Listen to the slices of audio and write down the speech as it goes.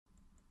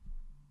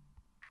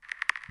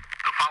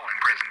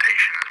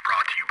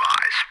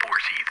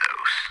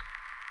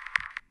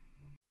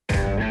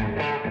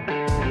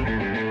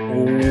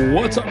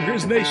What's up,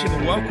 Grizz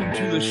Nation? Welcome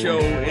to the show.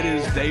 It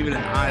is David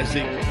and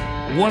Isaac,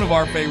 one of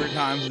our favorite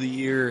times of the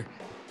year.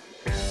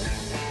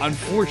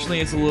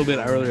 Unfortunately, it's a little bit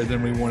earlier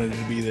than we wanted it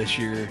to be this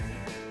year.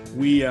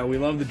 We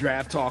love the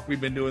draft talk.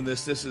 We've been doing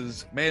this.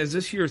 Is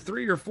this year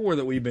 3 or 4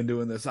 that we've been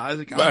doing this,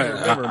 Isaac? I don't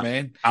remember,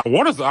 man. I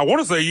want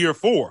to say year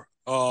 4.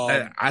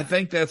 I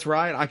think that's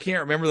right. I can't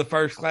remember the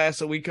first class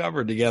that we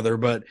covered together,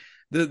 but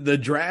the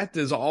draft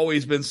has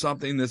always been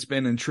something that's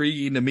been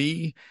intriguing to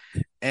me.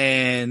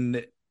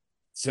 And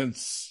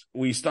since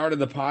we started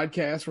the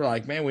podcast, we're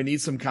like, man, we need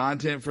some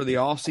content for the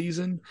off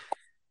season.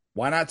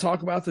 Why not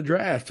talk about the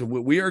draft?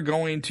 We are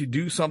going to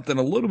do something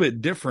a little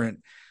bit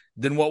different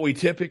than what we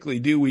typically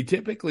do. We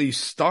typically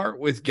start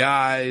with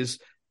guys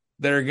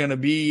that are going to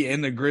be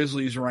in the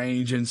Grizzlies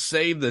range and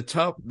save the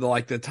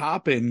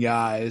top end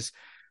guys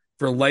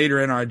for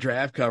later in our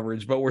draft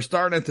coverage. But we're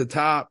starting at the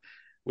top.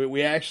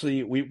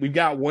 We've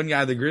got one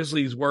guy the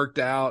Grizzlies worked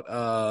out.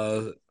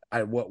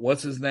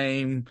 What's his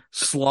name?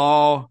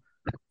 Slaw.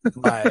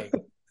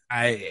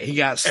 He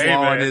got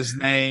Slaw in his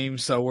name,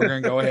 so we're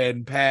gonna go ahead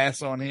and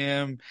pass on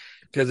him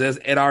because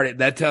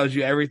that tells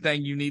you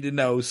everything you need to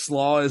know.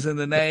 Slaw is in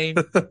the name.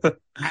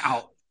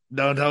 Out.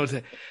 No,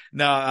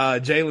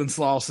 Jalen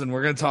Slawson.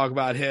 We're gonna talk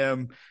about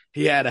him.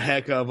 He had a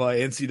heck of a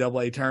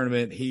NCAA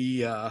tournament.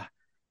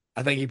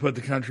 I think he put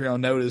the country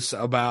on notice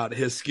about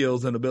his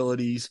skills and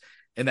abilities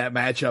in that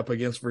matchup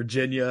against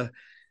Virginia.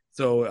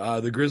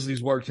 So the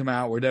Grizzlies worked him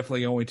out. We're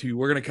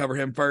going to cover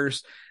him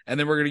first, and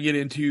then we're going to get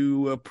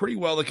into pretty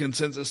well the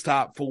consensus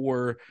top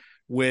 4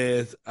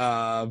 with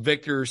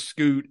Victor,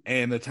 Scoot,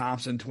 and the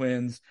Thompson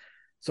twins.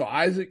 So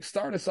Isaac,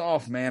 start us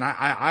off, man.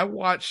 I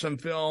watched some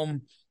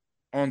film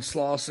on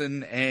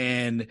Slawson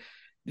and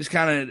just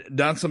kind of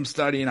done some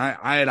studying.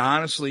 I had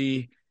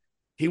honestly,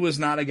 he was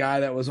not a guy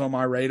that was on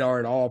my radar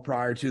at all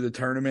prior to the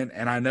tournament.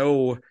 And I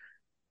know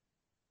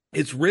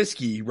it's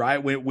risky, right?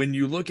 When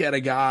you look at a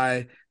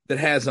guy that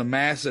has a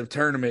massive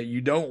tournament,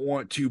 you don't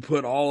want to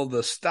put all of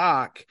the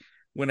stock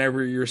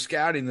whenever you're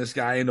scouting this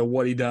guy into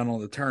what he done on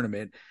the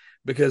tournament,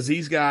 because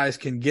these guys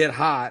can get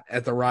hot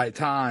at the right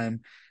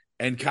time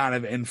and kind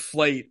of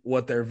inflate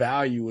what their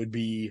value would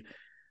be.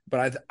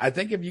 But I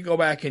think if you go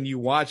back and you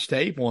watch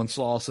tape on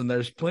Slawson,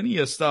 there's plenty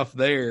of stuff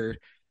there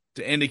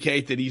to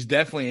indicate that he's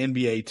definitely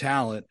NBA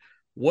talent.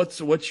 What's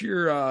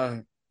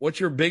your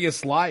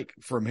biggest like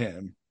from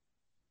him?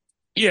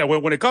 Yeah,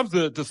 when it comes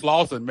to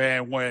Slawson,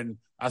 man, when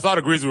I saw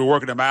the Grizzlies were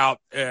working him out,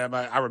 and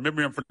I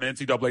remember him from the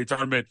NCAA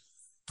tournament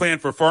playing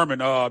for Furman.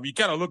 You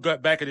kind of look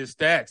back at his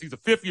stats. He's a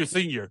fifth-year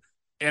senior,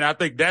 and I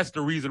think that's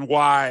the reason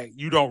why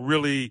you don't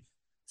really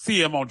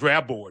see him on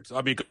draft boards.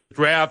 I mean,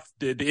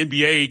 the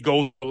NBA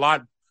goes a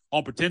lot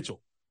on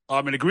potential.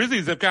 And the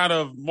Grizzlies have kind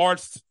of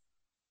marched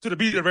to the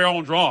beat of their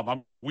own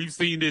drum. We've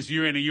seen this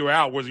year in and year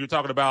out, where you're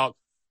talking about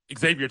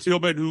Xavier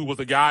Tillman, who was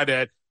a guy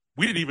that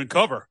we didn't even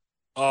cover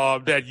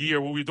that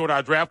year when we were doing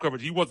our draft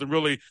coverage. He wasn't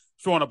really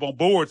showing up on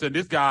boards, and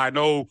this guy, I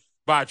know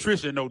by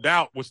attrition, no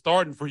doubt, was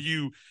starting for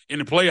you in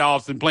the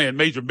playoffs and playing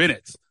major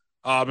minutes.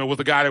 It was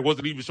a guy that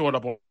wasn't even showing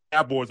up on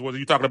draft boards. Was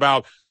you talking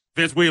about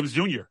Vince Williams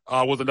Jr.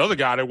 Was another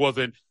guy that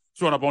wasn't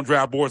showing up on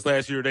draft boards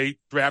last year. They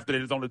drafted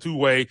it on the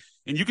 2-way,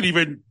 and you can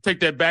even take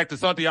that back to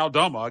Santi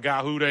Aldama, a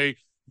guy who they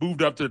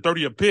moved up to the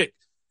 30th pick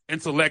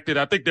and selected.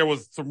 I think there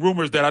was some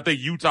rumors that I think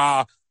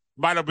Utah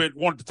might have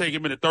wanted to take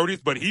him in the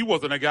 30s, but he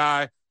wasn't a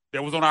guy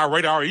that was on our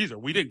radar either.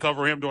 We didn't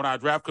cover him during our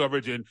draft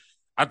coverage, and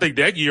I think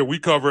that year we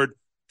covered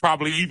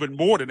probably even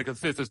more than the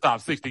consensus top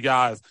 60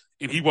 guys,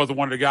 and he wasn't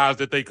one of the guys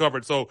that they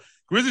covered. So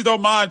Grizzlies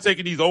don't mind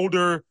taking these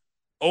older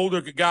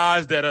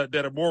guys that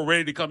are more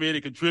ready to come in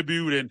and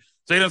contribute. And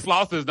Jalen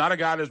Slawson is not a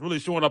guy that's really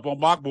showing up on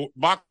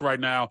mock right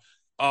now,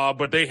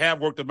 but they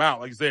have worked him out.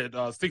 Like I said,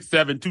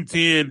 6'7",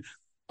 210,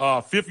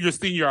 fifth-year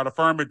senior out of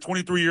Furman,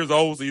 23 years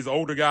old, so he's an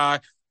older guy,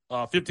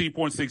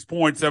 15.6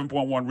 points,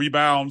 7.1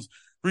 rebounds,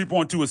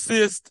 3.2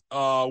 assists,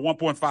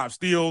 1.5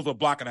 steals, a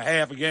block and a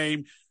half a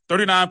game,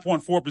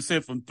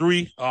 39.4% from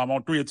 3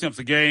 on 3 attempts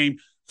a game,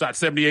 shot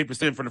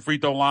 78% from the free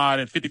throw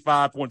line, and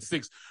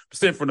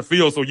 55.6% from the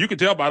field. So you can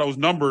tell by those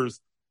numbers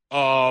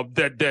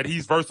that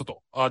he's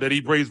versatile, that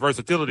he brings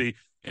versatility.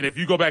 And if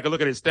you go back and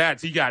look at his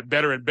stats, he got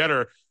better and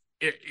better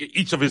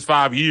each of his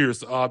 5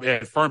 years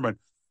at Furman.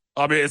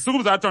 I mean, as soon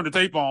as I turned the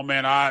tape on,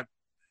 man,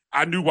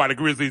 I knew why the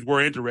Grizzlies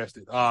were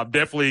interested.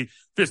 Definitely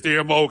fits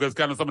the MO because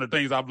kind of some of the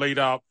things I've laid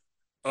out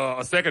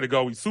a second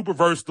ago. He's super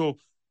versatile.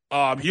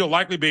 He'll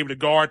likely be able to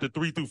guard the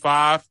 3 through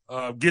 5.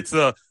 Gets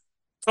a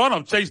ton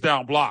of chase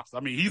down blocks.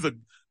 I mean, he's a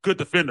good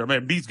defender,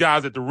 man. Beats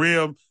guys at the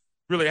rim.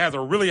 Really has a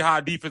really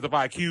high defensive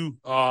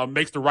IQ.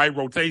 Makes the right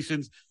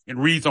rotations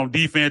and reads on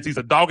defense. He's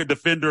a dogged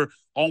defender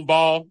on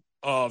ball.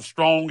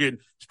 Strong and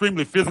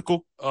extremely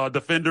physical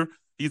defender.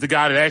 He's a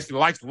guy that actually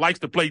likes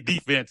to play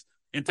defense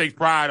and takes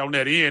pride on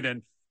that end.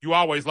 And you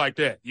always like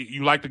that.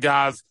 You like the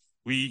guys.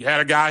 We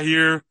had a guy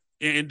here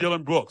in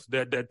Dylan Brooks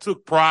that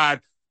took pride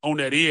on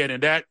that end,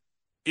 and that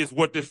is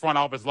what this front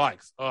office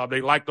likes.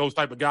 They like those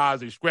type of guys.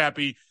 They're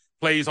scrappy,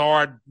 plays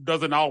hard,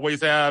 doesn't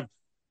always have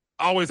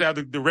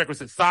the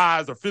requisite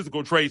size or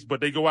physical traits,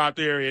 but they go out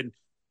there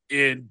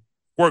and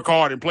work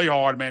hard and play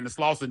hard, man, and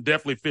Slauson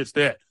definitely fits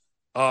that.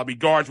 He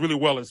guards really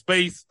well in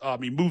space.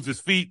 He moves his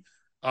feet,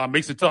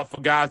 makes it tough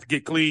for guys to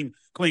get clean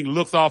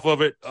looks off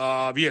of it.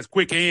 He has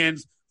quick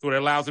hands, so it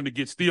allows him to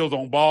get steals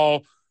on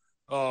ball.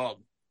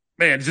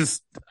 Man,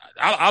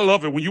 I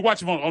love it. When you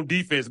watch him on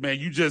defense, man,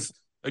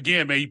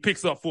 again, man, he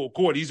picks up full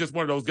court. He's just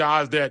one of those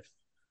guys that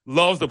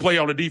loves to play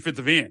on the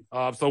defensive end.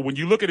 So when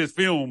you look at his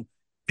film,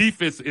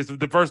 defense is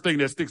the first thing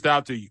that sticks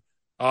out to you.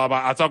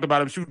 I talked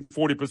about him shooting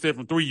 40%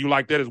 from three. You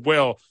like that as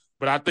well.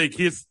 But I think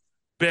his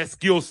best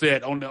skill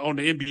set on the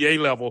NBA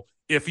level,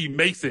 if he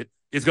makes it,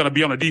 is going to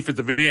be on the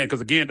defensive end.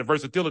 Because, again, the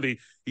versatility,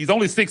 he's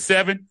only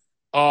 6'7",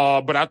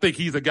 but I think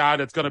he's a guy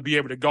that's going to be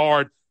able to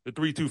guard the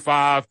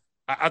 3-2-5.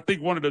 I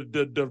think one of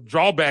the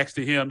drawbacks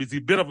to him is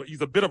he's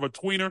a bit of a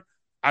tweener.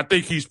 I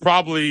think he's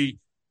probably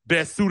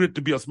best suited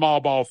to be a small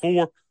ball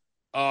four.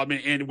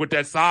 And with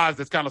that size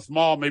that's kind of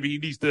small, maybe he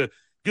needs to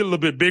get a little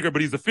bit bigger,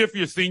 but he's a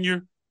fifth-year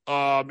senior.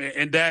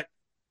 And that,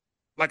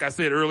 like I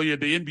said earlier,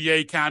 the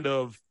NBA kind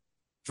of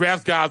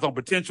drafts guys on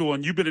potential,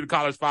 and you've been in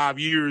college 5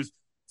 years,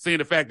 seeing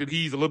the fact that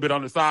he's a little bit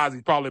undersized,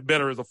 he's probably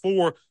better as a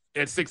four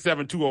at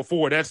 6'7",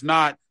 204. That's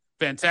not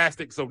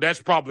fantastic. So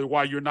that's probably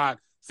why you're not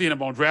seeing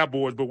him on draft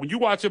boards. But when you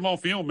watch him on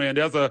film, man,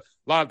 there's a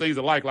lot of things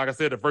I like. Like I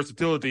said, the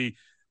versatility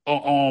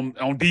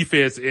on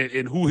defense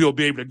and who he'll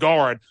be able to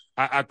guard,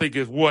 I think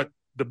is what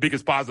the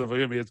biggest positive of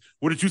him is.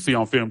 What did you see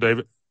on film,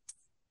 David?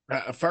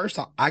 First,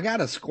 I got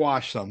to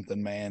squash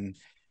something, man.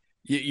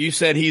 You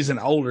said he's an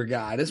older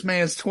guy. This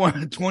man's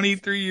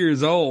 23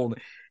 years old.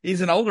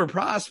 He's an older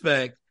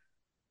prospect,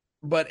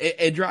 but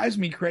it drives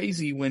me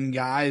crazy when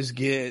guys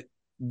get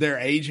their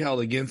age held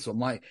against them.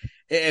 Like,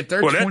 if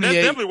they're 28, that's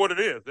definitely what it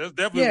is. That's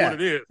definitely what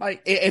it is.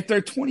 Like, if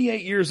they're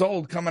 28 years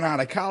old coming out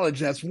of college,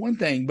 that's one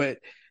thing, but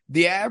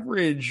the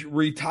average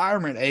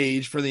retirement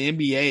age for the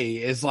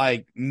NBA is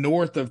like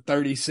north of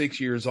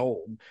 36 years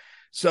old.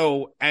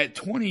 So at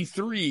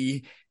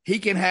 23, he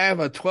can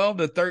have a 12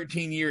 to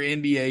 13 year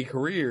NBA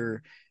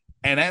career,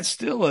 and that's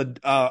still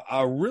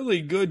a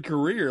really good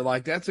career.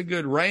 Like, that's a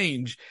good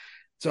range.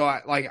 So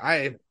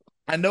I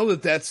know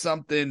that that's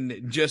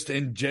something just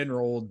in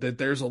general, that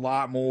there's a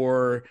lot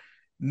more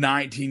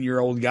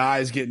 19-year-old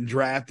guys getting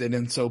drafted.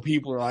 And so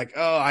people are like,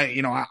 oh,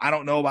 I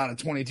don't know about a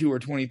 22 or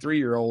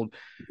 23-year-old.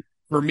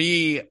 For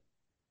me,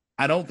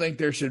 I don't think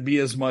there should be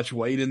as much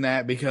weight in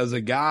that, because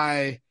a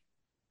guy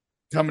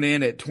coming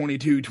in at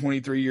 22,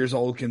 23 years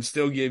old can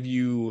still give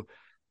you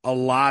a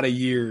lot of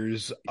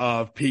years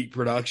of peak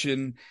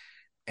production.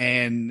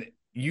 And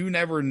you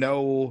never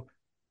know,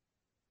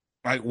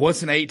 like,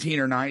 what's an 18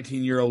 or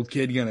 19-year-old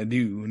kid going to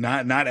do?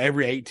 Not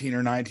every 18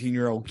 or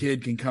 19-year-old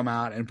kid can come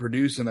out and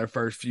produce in their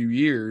first few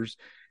years.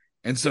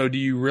 And so do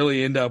you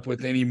really end up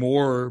with any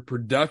more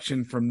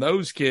production from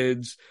those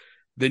kids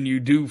than you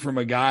do from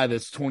a guy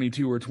that's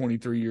 22 or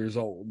 23 years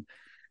old?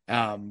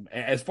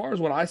 As far as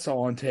what I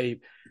saw on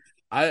tape,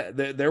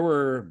 there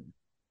were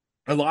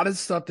a lot of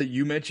stuff that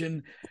you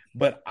mentioned,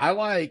 but I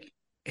like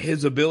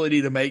his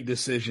ability to make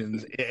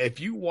decisions. If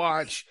you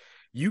watch,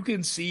 you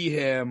can see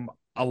him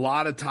a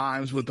lot of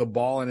times with the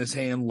ball in his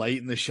hand late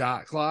in the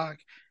shot clock.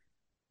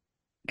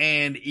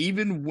 And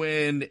even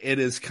when it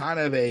is kind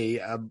of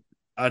a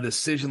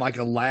decision, like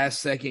a last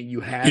second,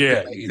 you have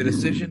to make the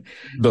decision.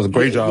 Does a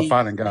great job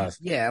finding guys.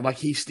 Yeah, like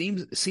he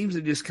seems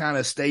to just kind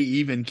of stay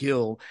even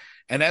kill.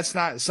 And that's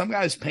not, some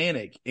guys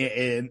panic.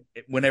 And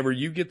whenever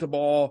you get the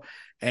ball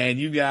and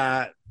you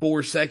got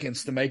 4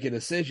 seconds to make a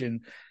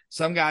decision,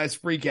 some guys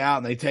freak out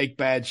and they take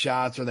bad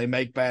shots or they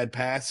make bad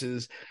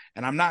passes.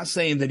 And I'm not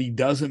saying that he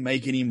doesn't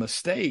make any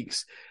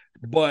mistakes,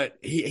 but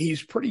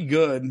he's pretty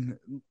good,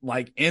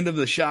 like, end of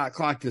the shot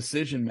clock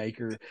decision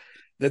maker.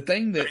 The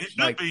thing that,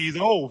 he's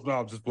old. No,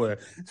 I'm just playing.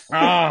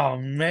 Oh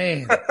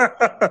man.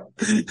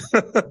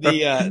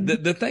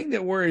 The thing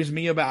that worries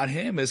me about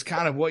him is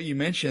kind of what you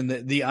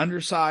mentioned, the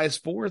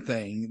undersized four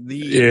thing.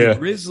 The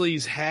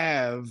Grizzlies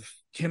have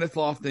Kenneth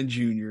Lofton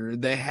Jr.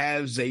 They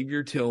have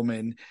Xavier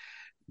Tillman.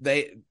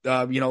 They,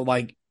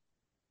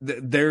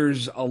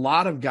 there's a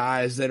lot of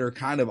guys that are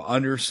kind of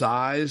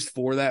undersized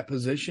for that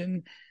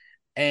position.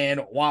 And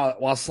while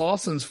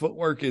Slauson's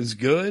footwork is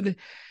good,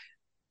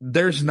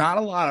 there's not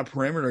a lot of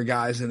perimeter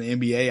guys in the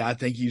NBA I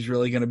think he's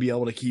really going to be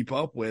able to keep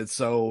up with.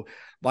 So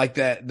like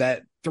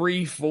that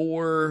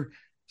 3-4,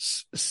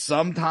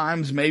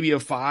 sometimes maybe a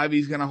 5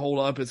 he's going to hold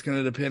up. It's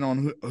going to depend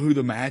on who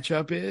the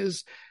matchup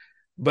is.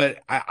 But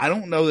I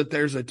don't know that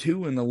there's a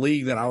 2 in the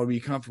league that I would be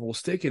comfortable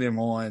sticking him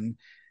on.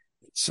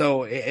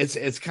 So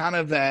it's kind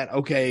of that,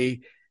 okay,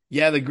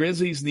 yeah, the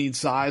Grizzlies need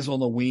size on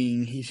the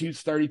wing. He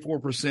shoots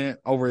 34%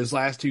 over his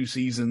last 2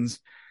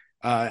 seasons.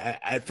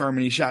 At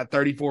Furman, he shot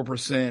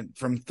 34%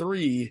 from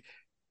 3.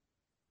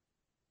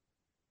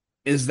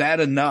 Is that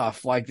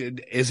enough? Like,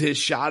 is his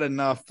shot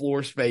enough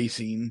floor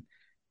spacing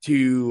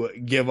to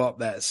give up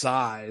that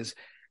size?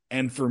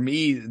 And for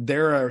me,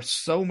 there are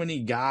so many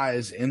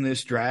guys in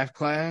this draft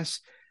class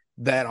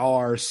that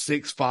are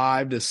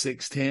 6'5" to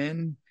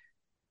 6'10"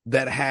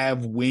 that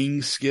have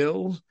wing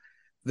skills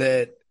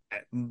that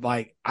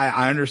like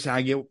I understand.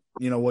 I get,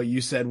 what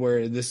you said,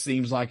 where this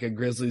seems like a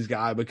Grizzlies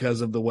guy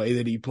because of the way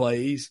that he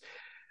plays.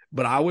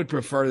 But I would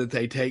prefer that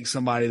they take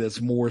somebody that's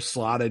more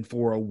slotted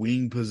for a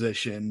wing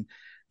position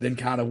than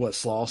kind of what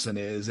Slauson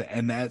is.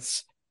 And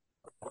that's,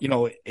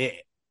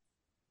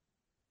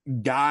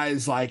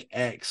 guys like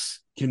X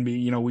can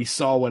be, we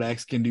saw what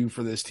X can do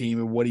for this team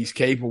and what he's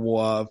capable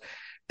of.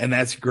 And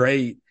that's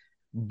great.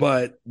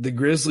 But the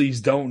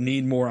Grizzlies don't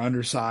need more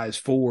undersized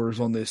fours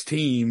on this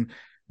team.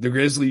 The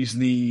Grizzlies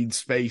need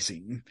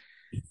spacing.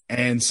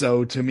 And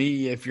so to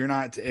me, if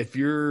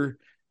you're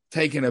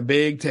taking a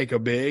big, take a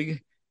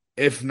big.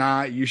 If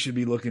not, you should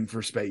be looking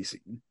for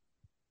spacing.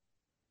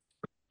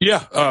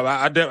 Yeah,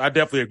 I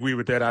definitely agree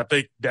with that. I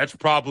think that's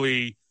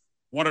probably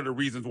one of the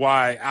reasons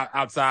why,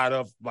 outside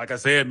of, like I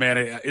said, man,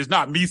 it's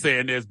not me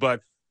saying this,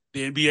 but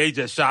the NBA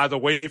just shies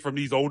away from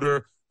these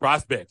older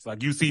prospects.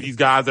 Like, you see these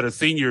guys that are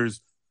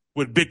seniors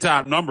with big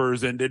time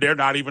numbers, and they're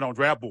not even on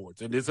draft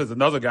boards. And this is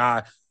another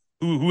guy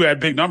who had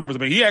big numbers. I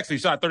mean, he actually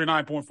shot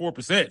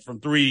 39.4% from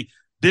three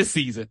this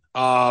season.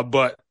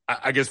 But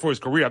I guess for his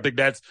career, I think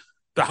that's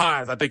the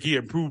highs. I think he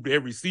improved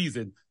every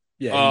season.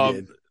 Yeah, he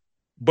did.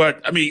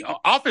 But I mean,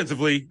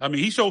 offensively, I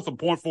mean, he showed some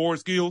point forward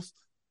skills.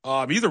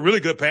 He's a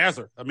really good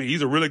passer. I mean,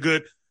 he's a really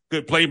good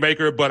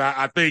playmaker. But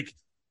I think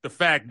the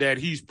fact that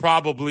he's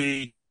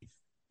probably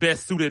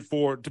best suited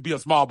to be a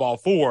small ball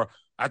four,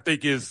 I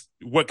think is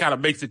what kind of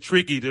makes it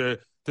tricky to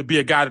be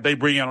a guy that they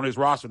bring in on his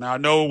roster. Now, I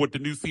know with the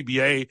new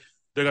CBA,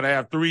 they're going to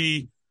have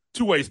 3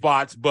 two-way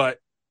spots. But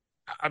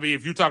I mean,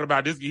 if you're talking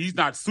about this, he's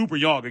not super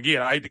young.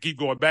 Again, I hate to keep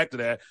going back to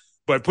that,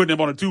 but putting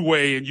him on a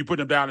two-way and you put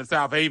him down in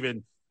South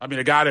Haven, I mean,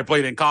 a guy that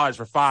played in college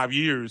for 5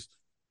 years,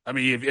 I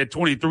mean, at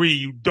 23,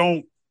 you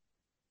don't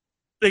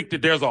think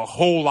that there's a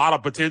whole lot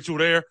of potential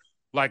there.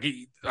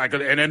 And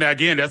then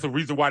again, that's the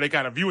reason why they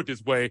kind of view it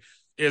this way,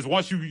 is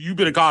once you've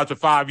been in college for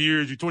 5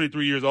 years, you're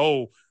 23 years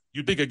old,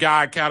 you think a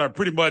guy kind of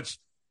pretty much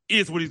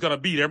is what he's going to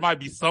be. There might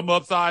be some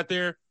upside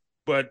there,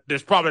 but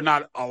there's probably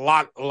not a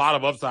lot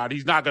of upside.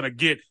 He's not going to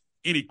get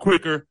any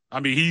quicker. I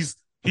mean,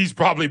 he's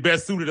probably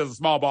best suited as a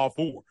small ball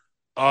four.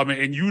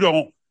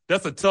 And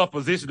that's a tough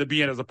position to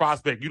be in as a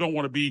prospect. You don't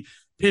want to be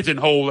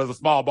pigeonholed as a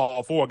small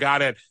ball four, a guy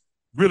that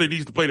really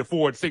needs to play the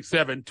four at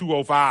 6'7",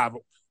 205,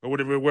 or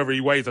whatever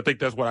he weighs. I think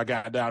that's what I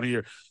got down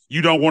here.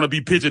 You don't want to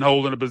be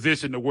pigeonholed in a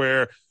position to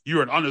where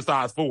you're an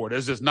undersized forward.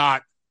 That's just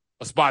not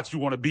a spot you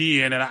want to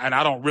be in. And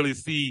I don't really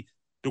see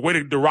the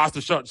way the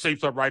roster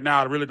shapes up right now.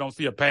 I really don't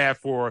see a path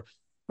for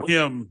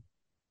him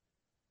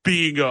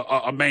being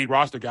a main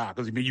roster guy,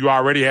 because I mean, you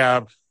already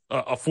have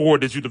a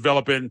forward that you're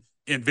developing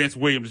in Vince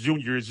Williams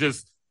Jr. It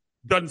just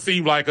doesn't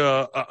seem like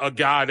a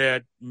guy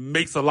that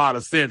makes a lot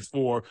of sense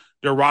for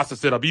their roster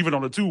setup. Even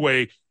on the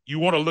two-way, you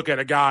want to look at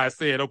a guy and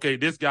say, okay,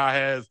 this guy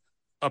has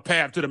a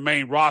path to the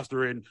main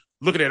roster, and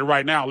looking at it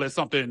right now, unless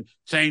something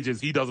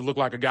changes, he doesn't look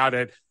like a guy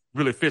that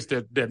really fits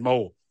that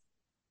mold.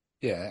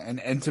 Yeah,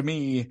 and to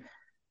me,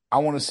 I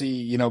want to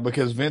see,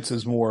 because Vince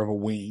is more of a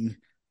wing,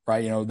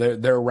 right?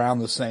 They're around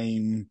the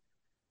same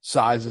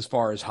size as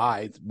far as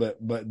height, but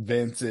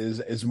Vince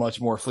is much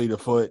more fleet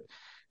of foot,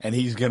 and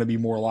he's going to be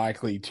more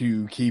likely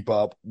to keep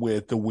up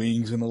with the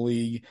wings in the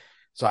league.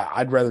 So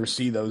I'd rather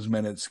see those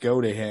minutes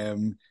go to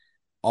him,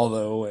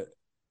 although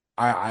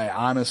I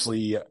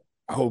honestly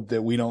hope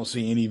that we don't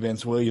see any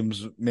Vince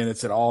Williams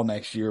minutes at all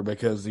next year,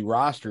 because the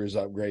roster is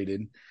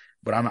upgraded.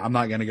 But I'm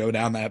not going to go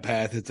down that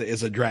path.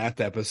 It's a draft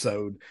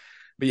episode.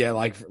 But yeah,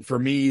 like for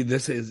me,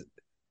 this is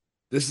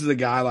a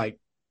guy, like,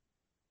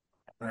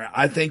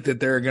 I think that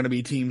there are going to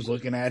be teams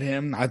looking at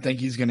him. I think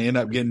he's going to end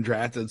up getting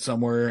drafted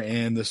somewhere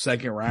in the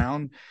second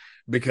round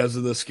because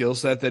of the skill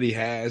set that he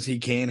has. He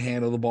can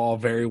handle the ball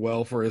very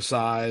well for his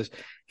size.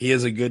 He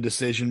is a good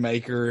decision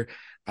maker.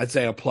 I'd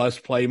say a plus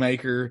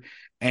playmaker.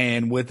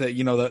 And with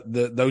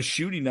it, those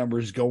shooting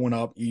numbers going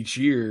up each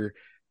year,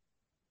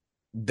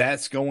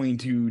 that's going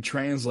to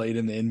translate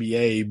in the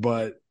NBA.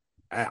 But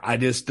I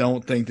just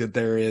don't think that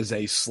there is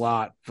a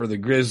slot for the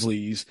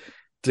Grizzlies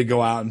to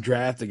go out and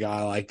draft a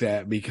guy like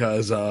that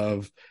because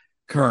of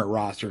current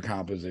roster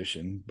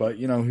composition. But,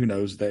 who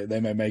knows?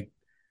 They may make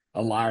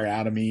a liar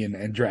out of me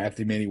and draft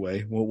him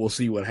anyway. We'll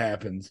see what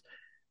happens.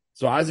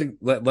 So, Isaac,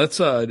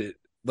 let's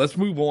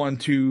move on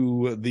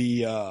to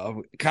the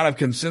kind of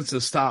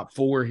consensus top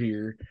four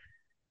here.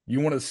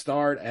 You want to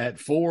start at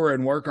 4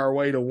 and work our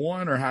way to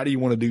 1, or how do you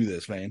want to do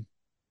this, man?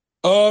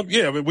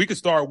 Yeah, I mean, we could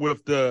start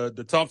with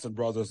the Thompson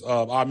brothers,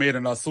 Ahmed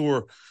and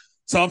Ausar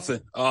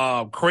Thompson.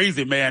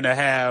 Crazy, man, to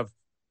have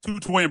 2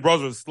 twin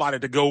brothers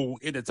slotted to go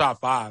in the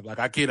top 5. Like,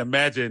 I can't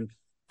imagine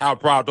how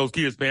proud those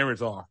kids'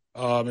 parents are.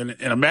 And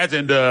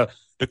imagine the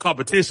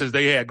competitions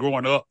they had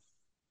growing up.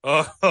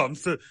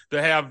 To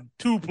have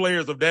 2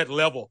 players of that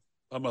level,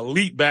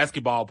 elite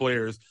basketball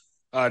players,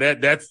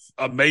 that's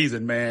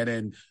amazing, man.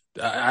 And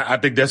I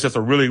think that's just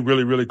a really,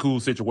 really, really cool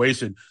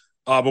situation.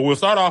 But we'll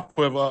start off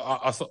with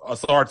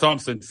Ausar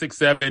Thompson,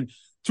 6'7",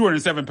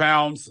 207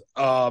 pounds.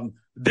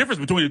 Difference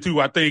between the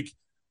two, I think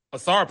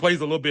Ausar plays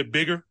a little bit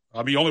bigger.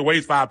 I mean, he only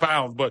weighs 5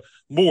 pounds, but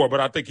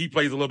I think he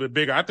plays a little bit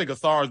bigger. I think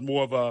Ausar is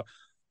more of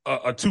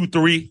a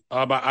 2-3.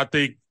 I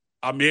think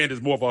Amen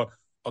is more of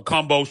a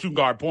combo shooting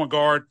guard, point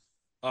guard.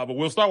 But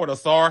we'll start with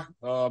Ausar.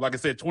 Like I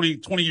said,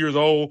 20 years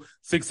old,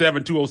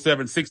 6'7",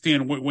 207,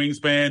 6'10"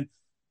 wingspan,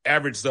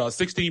 averaged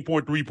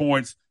 16.3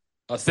 points,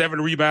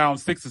 7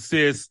 rebounds, 6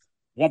 assists,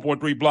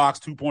 1.3 blocks,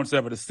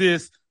 2.7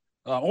 assists.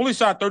 Only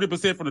shot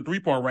 30% from the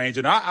three-point range.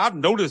 And I've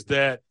noticed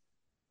that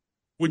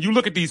when you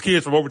look at these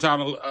kids from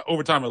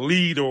overtime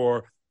elite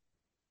or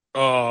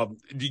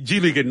G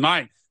League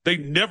Ignite, they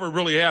never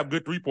really have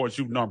good three-point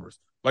shooting numbers.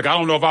 Like, I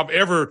don't know if I've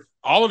ever,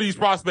 all of these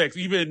prospects,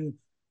 even,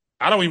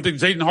 I don't even think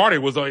Jaden Hardy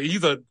was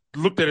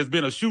looked at as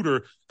being a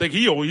shooter. I think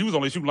he was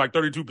only shooting like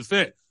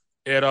 32%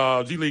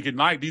 at G League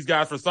Ignite. These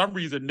guys, for some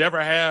reason,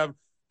 never have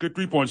good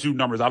three-point shooting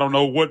numbers. I don't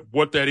know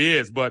what that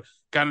is, but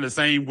kind of the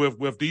same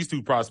with these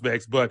two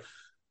prospects. But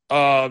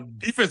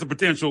defensive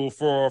potential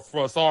for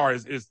Ausar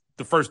is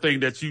the first thing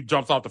that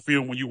jumps off the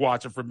field when you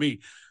watch it for me.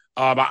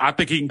 I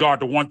think he can guard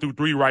the 1 through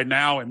 3 right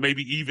now, and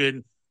maybe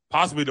even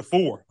possibly the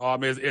 4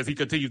 as he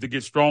continues to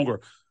get stronger.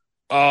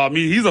 I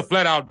mean, he's a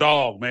flat out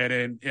dog,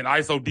 man. In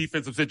ISO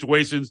defensive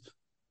situations,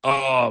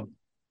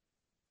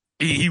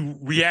 he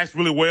reacts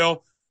really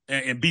well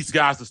and beats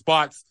guys to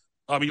spots.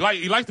 He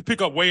likes to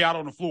pick up way out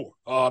on the floor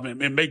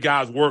and make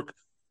guys work.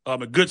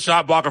 A good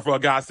shot blocker for a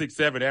guy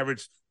 6'7",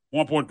 average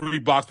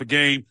 1.3 blocks per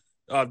game.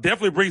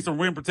 Definitely brings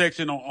some rim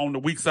protection on the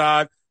weak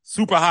side.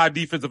 Super high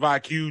defensive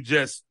IQ.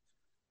 Just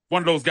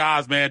one of those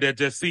guys, man, that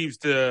just seems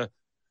to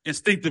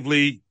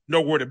instinctively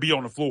know where to be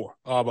on the floor.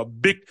 A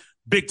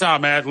big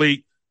time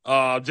athlete,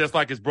 just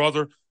like his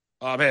brother.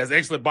 Has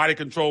excellent body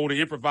control to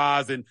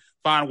improvise and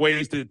find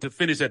ways to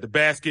finish at the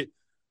basket.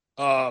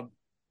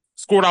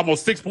 Scored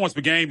almost 6 points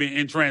per game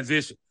in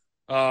transition.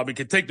 He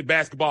can take the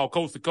basketball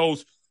coast to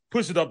coast,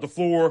 push it up the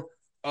floor.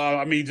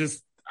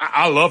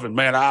 I love it,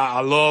 man. I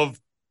love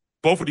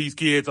both of these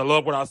kids. I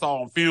love what I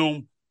saw on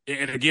film.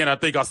 And again, I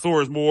think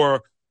Ausar is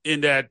more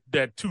in that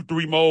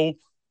 2-3 mold.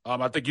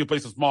 I think he'll play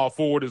some small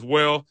forward as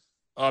well.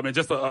 And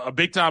just a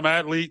big time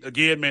athlete.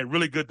 Again, man,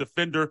 really good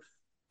defender.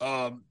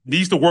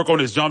 Needs to work on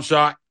his jump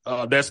shot.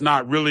 That's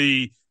not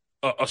really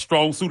a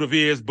strong suit of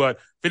his, but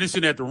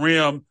finishing at the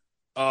rim,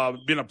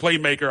 being a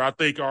playmaker, I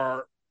think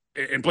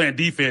and playing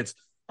defense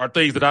are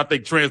things that I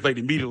think translate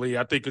immediately.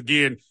 I think,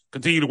 again,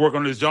 continue to work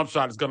on his jump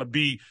shot is going to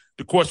be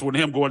the question with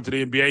him going to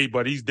the NBA,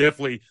 but he's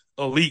definitely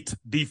elite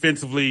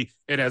defensively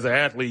and as an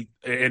athlete.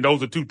 And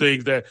those are two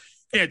things that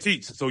you can't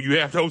teach. So you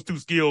have those two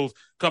skills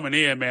coming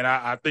in, man.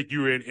 I think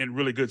you're in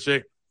really good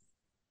shape.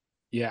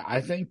 Yeah,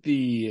 I think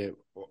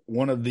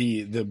one of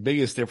the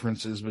biggest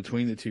differences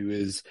between the two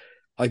is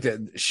like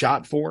the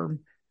shot form.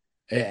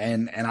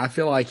 And I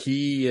feel like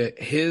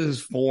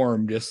his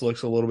form just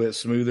looks a little bit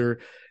smoother.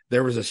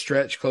 There was a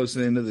stretch close to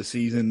the end of the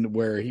season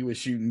where he was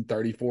shooting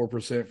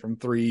 34% from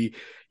 3.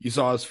 You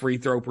saw his free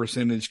throw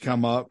percentage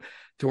come up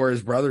to where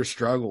his brother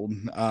struggled.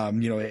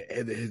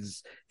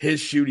 His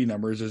shooting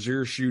numbers, as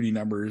your shooting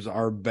numbers,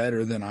 are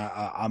better than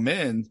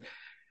Amen's.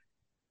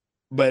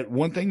 But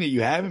one thing that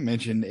you haven't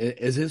mentioned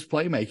is his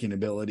playmaking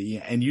ability,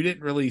 and you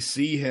didn't really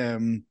see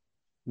him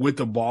with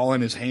the ball in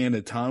his hand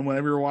a ton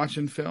whenever you're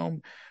watching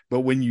film.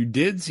 But when you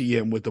did see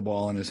him with the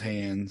ball in his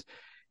hands,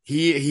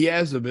 he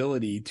has the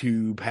ability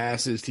to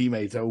pass his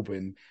teammates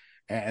open.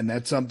 And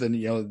that's something,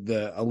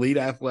 the elite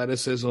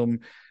athleticism,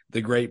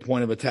 the great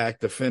point of attack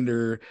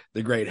defender,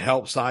 the great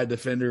help side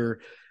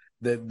defender,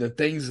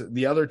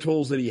 the other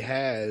tools that he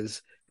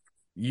has,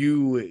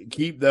 you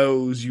keep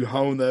those, you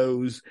hone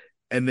those,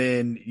 and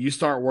then you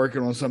start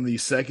working on some of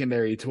these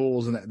secondary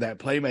tools and that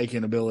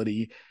playmaking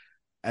ability.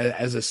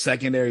 As a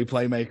secondary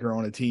playmaker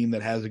on a team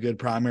that has a good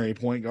primary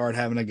point guard,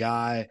 having a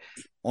guy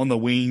on the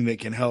wing that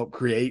can help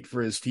create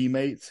for his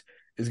teammates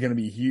is going to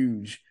be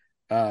huge.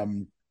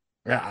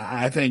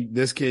 I think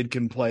this kid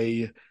can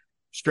play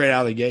straight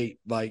out of the gate.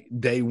 Like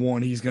day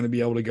one, he's going to be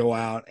able to go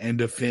out and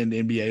defend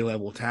NBA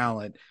level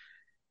talent.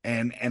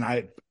 And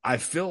I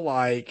feel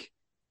like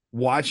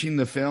watching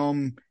the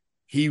film,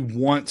 he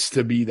wants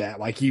to be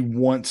that. Like he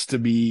wants to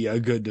be a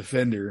good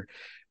defender.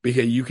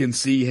 Because you can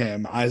see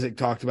him. Isaac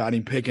talked about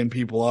him picking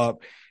people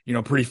up,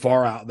 pretty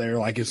far out there.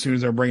 Like as soon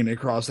as they're bringing it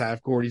across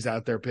half court, he's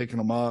out there picking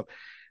them up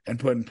and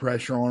putting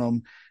pressure on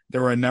them. There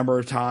were a number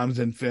of times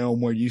in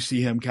film where you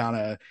see him kind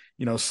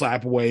of,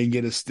 slap away and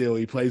get a steal.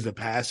 He plays the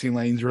passing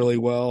lanes really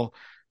well.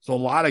 So a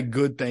lot of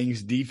good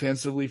things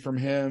defensively from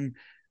him.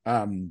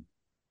 And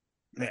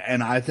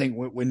I think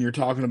when you're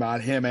talking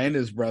about him and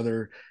his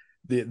brother,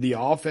 the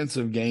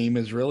offensive game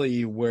is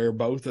really where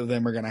both of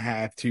them are going to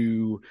have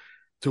to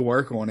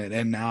work on it.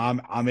 And now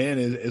Amen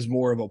is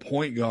more of a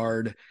point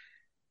guard,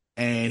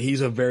 and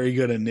he's a very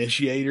good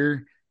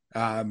initiator.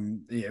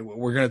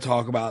 We're going to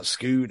talk about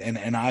Scoot,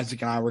 and Isaac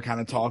and I were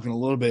kind of talking a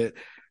little bit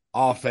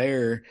off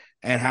air,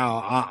 and how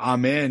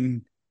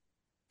Amen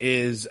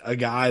is a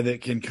guy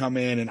that can come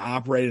in and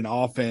operate an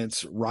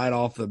offense right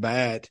off the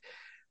bat,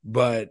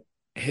 but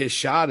his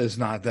shot is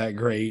not that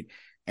great.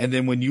 And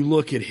then when you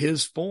look at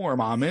his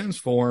form, Amen's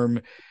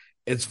form,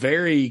 it's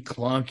very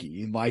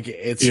clunky. Like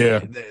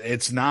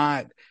it's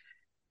not,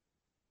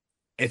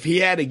 if he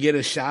had to get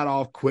a shot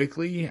off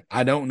quickly,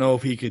 I don't know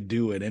if he could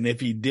do it. And if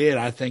he did,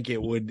 I think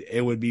it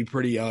would be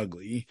pretty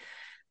ugly.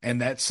 And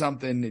that's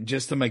something,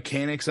 just the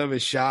mechanics of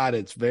his shot.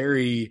 It's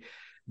very,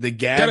 the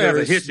gather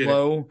is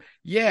slow.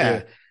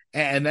 Yeah.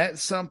 And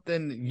that's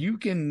something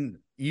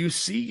you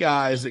see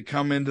guys that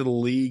come into the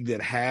league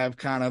that have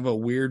kind of a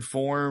weird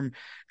form,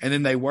 and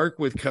then they work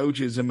with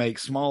coaches and make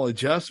small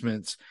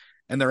adjustments,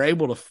 and they're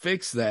able to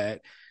fix that.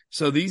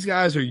 So these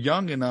guys are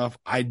young enough.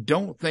 I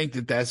don't think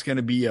that that's going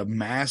to be a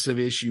massive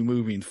issue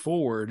moving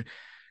forward,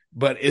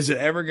 but is it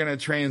ever going to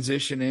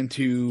transition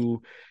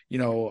into,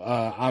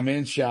 I'm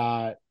in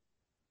shot,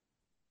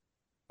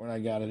 what I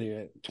got it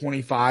here,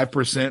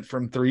 25%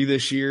 from three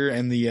this year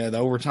in the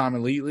overtime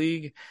elite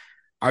league.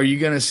 Are you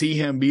going to see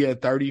him be a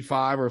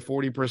 35 or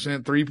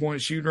 40%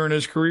 3-point shooter in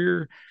his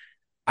career?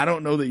 I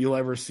don't know that you'll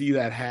ever see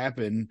that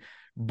happen,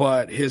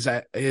 but his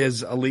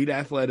elite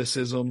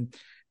athleticism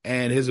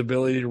and his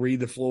ability to read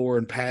the floor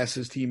and pass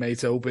his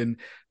teammates open,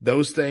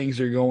 those things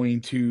are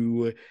going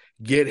to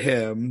get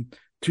him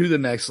to the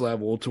next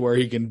level to where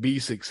he can be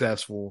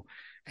successful,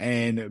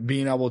 and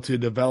being able to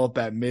develop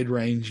that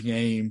mid-range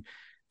game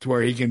to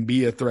where he can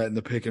be a threat in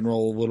the pick and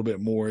roll a little bit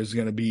more is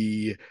going to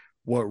be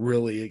what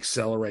really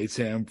accelerates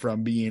him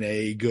from being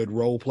a good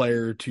role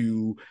player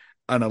to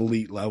an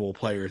elite level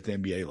player at the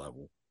NBA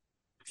level.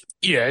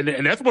 Yeah,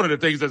 and that's one of the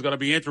things that's going to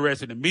be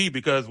interesting to me,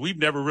 because we've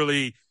never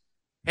really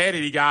had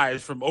any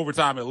guys from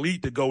overtime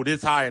elite to go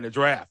this high in the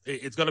draft.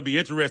 It's going to be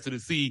interesting to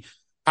see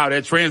how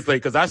that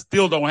translates, because I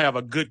still don't have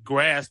a good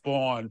grasp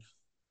on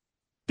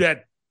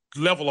that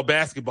level of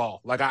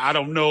basketball. Like, I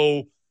don't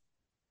know.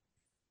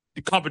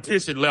 The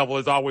competition level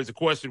is always a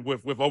question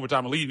with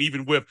overtime elite, and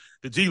even with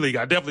the G League.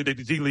 I definitely think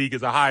the G League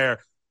is a higher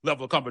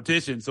level of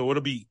competition, so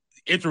it'll be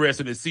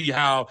interesting to see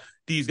how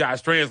these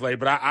guys translate.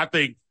 But I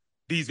think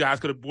these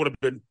guys would have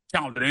been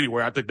talented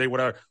anywhere. I think they would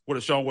have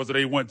shown, whether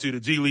they went to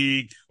the G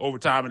League,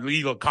 overtime and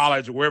league, or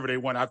college, or wherever they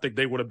went. I think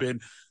they would have been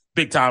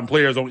big time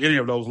players on any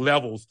of those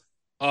levels.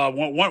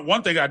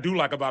 One thing I do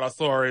like about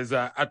Ausar is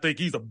I think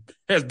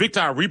has big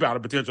time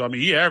rebounding potential. I mean,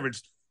 he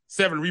averaged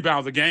 7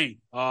 rebounds a game,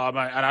 and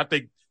I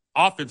think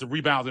offensive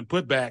rebounds and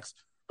putbacks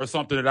are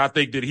something that I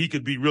think that he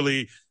could be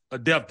really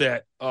adept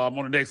at on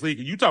the next league.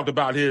 And you talked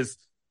about his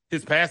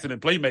passing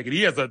and playmaking.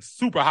 He has a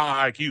super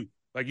high IQ.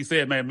 Like you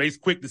said, man, makes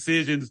quick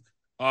decisions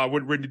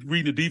when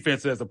reading the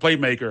defense as a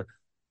playmaker.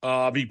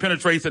 He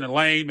penetrates in the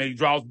lane, man, he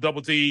draws the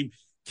double team,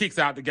 kicks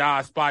out the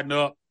guy, spotting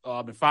up,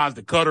 and finds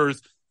the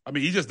cutters. I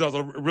mean, he just does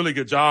a really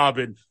good job.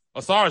 And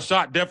Ausar's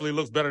shot definitely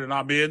looks better than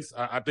Ahmed's.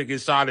 I think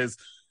his shot is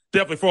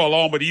definitely far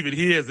along, but even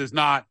his is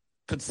not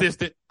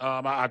consistent.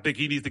 I think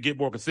he needs to get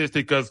more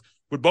consistent, because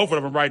with both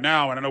of them right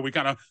now, and I know we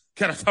kind of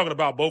talking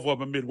about both of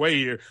them midway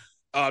here,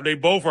 they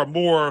both are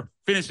more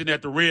finishing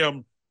at the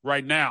rim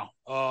right now.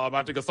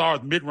 I think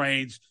Ausar's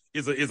mid-range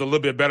is a little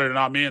bit better than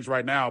Ahmed's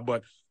right now,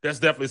 but that's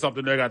definitely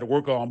something they got to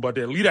work on. But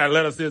the elite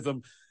athleticism,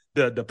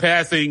 the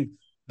passing,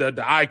 the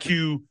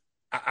IQ,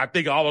 I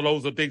think all of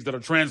those are things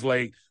that'll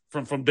translate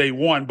from day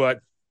one.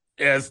 But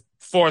as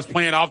far as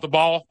playing off the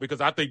ball,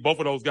 because I think both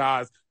of those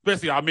guys,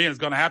 especially Ahmed, is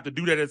going to have to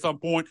do that at some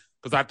point,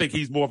 because I think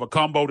he's more of a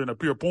combo than a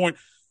pure point.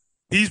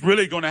 He's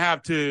really going to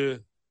have to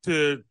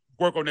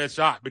work on that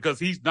shot, because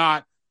he's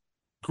not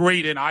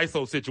great in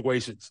ISO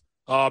situations.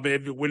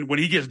 When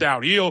he gets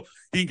downhill,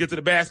 he can get to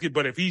the basket,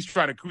 but if he's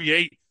trying to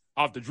create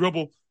off the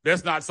dribble,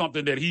 that's not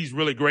something that he's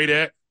really great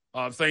at.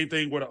 Same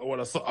thing with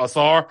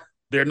Ausar.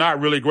 They're not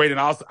really great in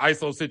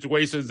ISO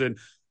situations, and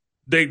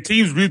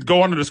teams really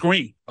go under the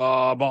screen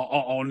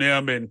on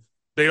them, and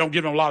they don't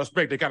give them a lot of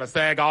respect. They kind of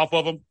sag off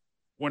of them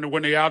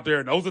when they're out there,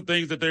 and those are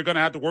things that they're going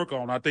to have to work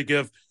on. I think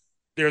if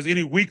there's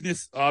any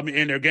weakness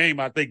in their game,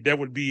 I think that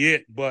would be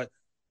it. But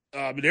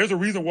there's a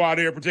reason why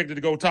they're projected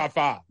to go top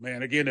 5,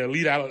 man. Again, the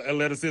elite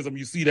athleticism,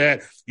 you see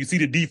that. You see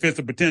the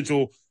defensive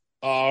potential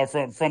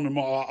from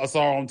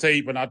Ausar on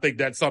tape, and I think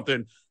that's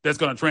something that's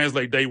going to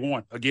translate day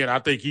one. Again, I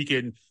think he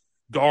can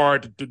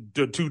guard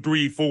the 2,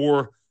 3,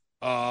 4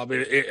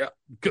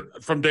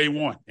 from day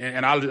one.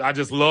 And I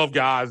just love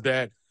guys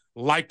that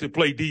like to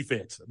play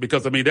defense,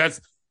 because, I mean,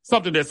 that's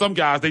something that some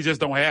guys, they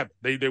just don't have.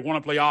 They want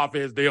to play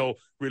offense. They'll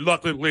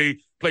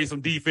reluctantly play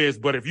some defense.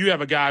 But if you have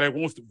a guy that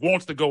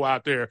wants to go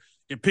out there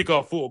and pick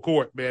up full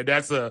court, man,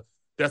 that's a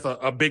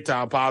big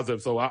time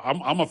positive. So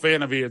I'm a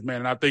fan of his,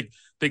 man, and I think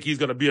he's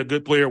going to be a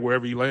good player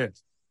wherever he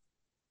lands.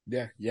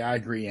 Yeah, I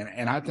agree.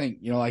 And I think,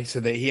 like I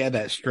said, that he had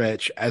that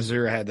stretch,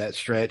 Azura had that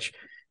stretch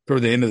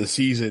toward the end of the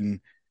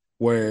season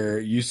where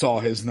you saw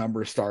his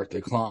numbers start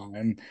to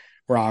climb,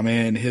 where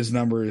his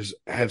numbers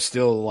have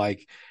still,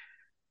 like,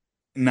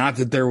 not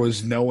that there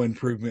was no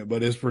improvement,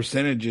 but his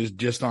percentages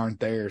just aren't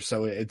there.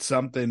 So it's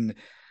something,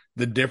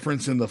 the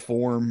difference in the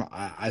form,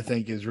 I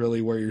think, is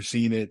really where you're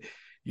seeing it.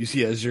 You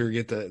see Azura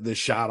get the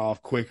shot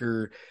off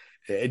quicker.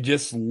 It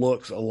just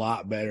looks a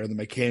lot better. The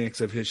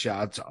mechanics of his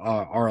shots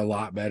are a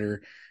lot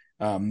better.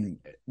 And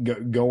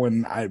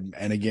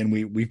again,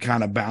 we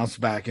kind of bounce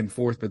back and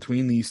forth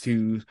between these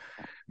two,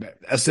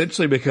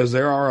 essentially because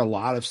there are a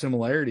lot of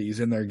similarities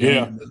in their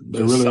game. Yeah,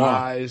 the really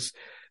size,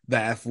 the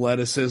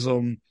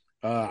athleticism,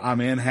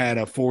 Amen had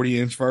a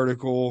 40-inch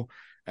vertical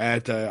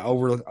at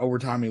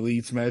overtime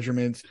elites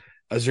measurements.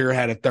 Azure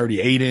had a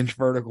 38-inch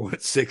vertical at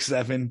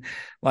 6'7".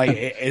 Like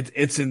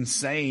it's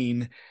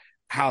insane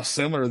how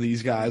similar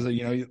these guys are.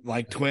 You know,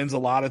 like twins a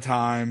lot of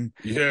time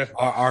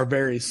are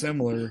very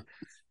similar,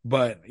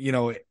 but you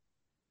know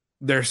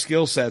their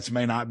skill sets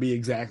may not be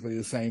exactly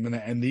the same,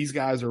 and these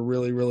guys are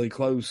really really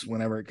close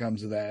whenever it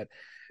comes to that.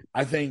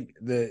 I think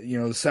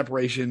the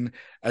separation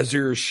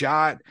Azure's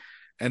shot.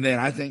 And then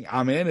I think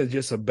Amen is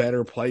just a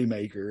better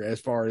playmaker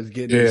as far as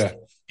getting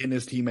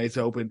his teammates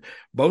open.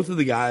 Both of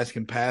the guys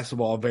can pass the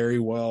ball very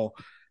well,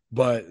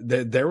 but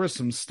there was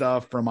some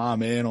stuff from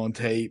Amen on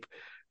tape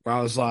where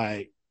I was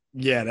like,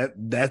 yeah,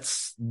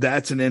 that's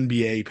an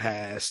NBA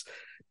pass.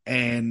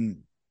 And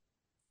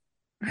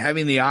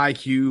having the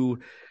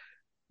IQ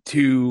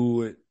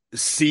to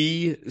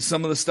see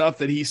some of the stuff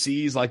that he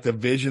sees, like the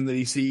vision that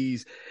he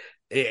sees,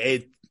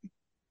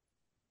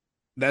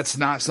 that's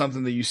not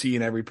something that you see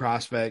in every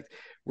prospect.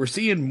 We're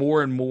seeing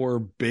more and more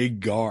big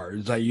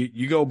guards. Like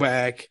you go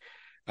back,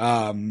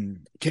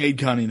 Cade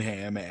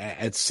Cunningham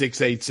at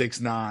 6'8",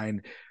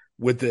 6'9",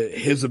 with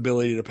his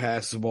ability to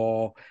pass the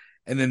ball,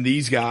 and then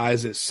these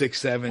guys at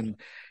 6'7".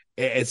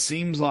 It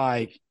seems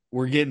like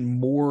we're getting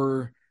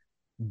more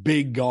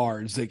big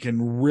guards that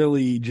can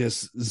really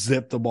just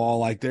zip the ball.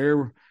 Like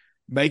they're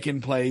making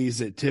plays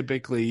that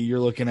typically you're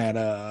looking at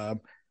a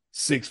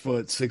 6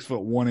 foot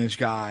 1 inch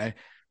guy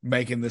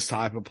making this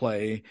type of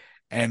play.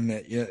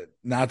 And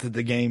not that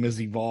the game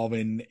is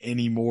evolving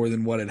any more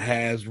than what it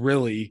has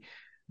really,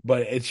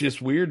 but it's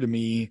just weird to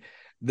me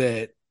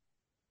that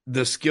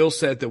the skill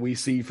set that we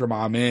see from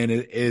Amen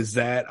is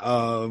that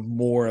of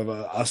more of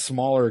a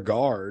smaller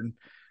guard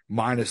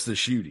minus the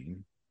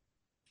shooting.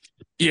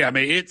 Yeah, I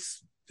mean,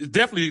 it's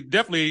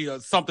definitely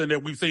something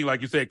that we've seen,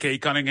 like you said,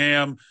 Cade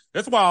Cunningham.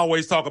 That's why I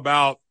always talk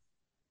about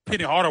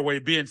Penny Hardaway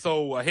being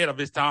so ahead of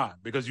his time,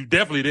 because you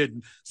definitely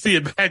didn't see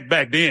it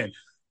back then.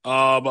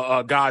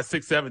 A guy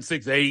 6'7",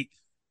 6'8",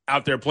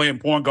 out there playing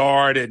point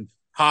guard and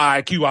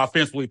high IQ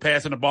offensively,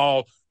 passing the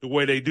ball the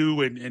way they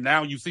do. And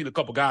now you've seen a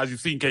couple guys.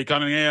 You've seen Cade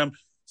Cunningham,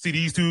 see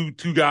these two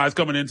guys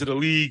coming into the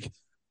league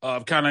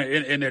kind of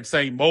in that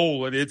same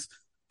mold. And it's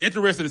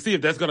interesting to see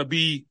if that's going to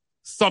be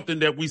something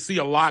that we see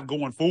a lot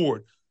going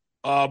forward.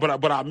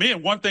 But I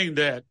mean, one thing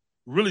that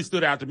really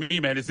stood out to me,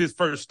 man, is his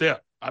first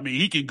step. I mean,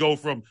 he can go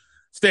from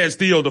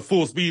standstill to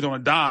full speed on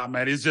a dime,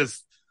 man. It's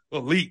just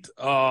elite.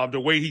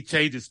 The way he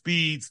changes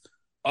speeds,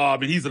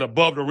 and he's an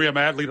above the rim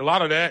athlete. A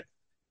lot of that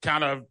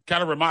kind of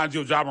reminds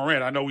you of Ja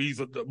Morant. I know he's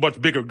a much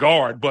bigger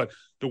guard, but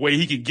the way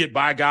he can get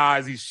by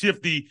guys, he's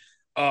shifty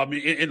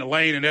in the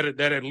lane, and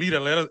that elite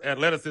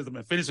athleticism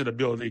and finishing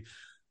ability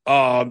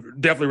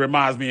definitely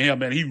reminds me of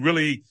him. And he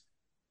really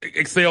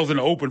excels in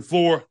the open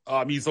floor.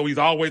 So he's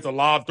always a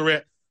lob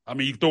threat. I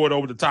mean, you throw it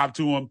over the top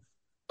to him.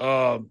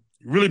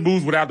 Really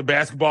moves without the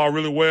basketball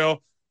really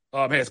well.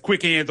 Has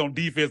quick hands on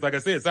defense. Like I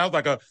said, it sounds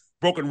like a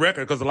broken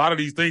record because a lot of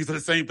these things are the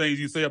same things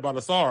you say about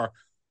Ausar.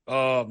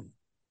 I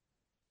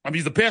mean,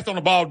 he's a pest on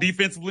the ball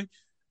defensively.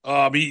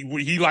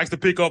 He likes to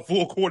pick up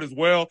full court as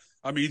well.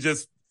 I mean,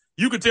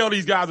 you can tell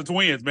these guys are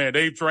twins, man.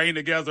 They've trained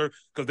together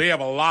because they have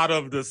a lot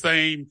of the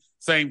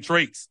same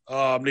traits.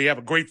 They have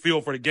a great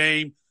feel for the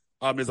game.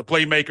 As a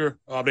playmaker,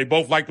 they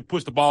both like to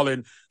push the ball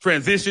in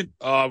transition,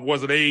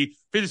 whether they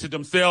finish it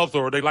themselves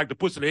or they like to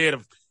push it ahead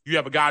of. You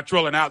have a guy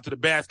trailing out to the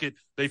basket.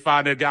 They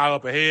find that guy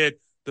up ahead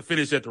to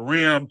finish at the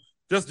rim.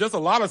 Just a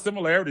lot of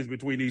similarities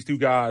between these two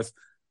guys.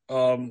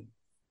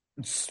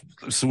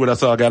 See what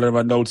else I got in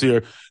my notes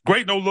here.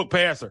 Great no-look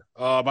passer.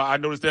 I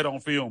noticed that on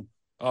film.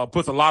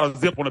 Puts a lot of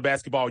zip on the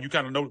basketball. You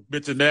kind of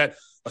mentioned that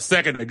a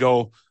second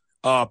ago.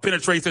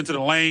 Penetrates into the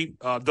lane.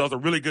 Does a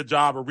really good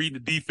job of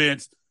reading the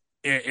defense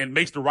and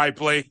makes the right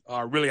play.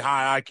 Really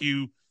high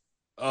IQ.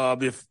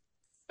 What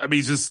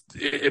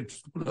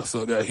else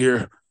I got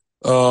here?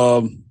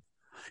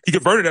 He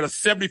converted at a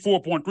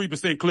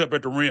 74.3% clip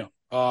at the rim,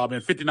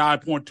 and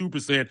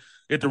 59.2%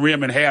 at the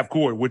rim and half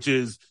court,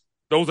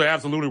 those are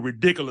absolutely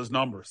ridiculous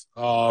numbers,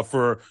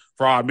 for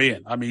our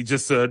men. I mean,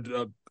 just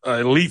a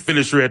elite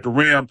finisher at the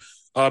rim.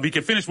 He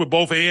can finish with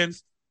both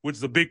hands, which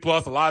is a big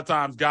plus. A lot of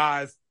times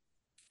guys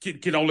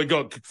can only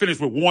finish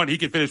with one. He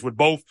can finish with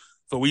both.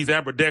 So he's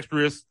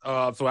ambidextrous.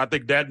 So I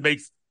think that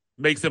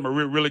makes him a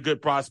really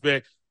good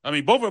prospect. I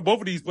mean, both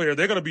of these players,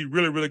 they're going to be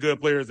really, really good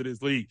players in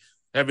this league.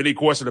 Have any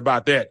question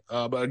about that?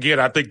 But again,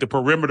 I think the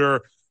perimeter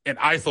and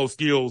ISO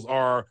skills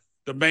are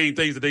the main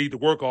things that they need to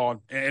work on.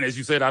 And as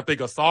you said, I think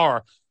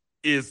Ausar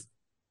is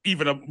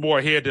even more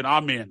ahead than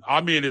Amen.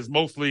 Amen is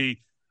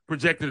mostly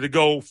projected to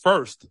go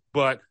first,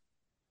 but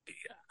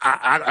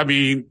I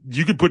mean,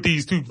 you could put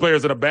these two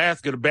players in a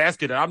basket,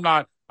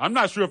 and I'm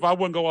not sure if I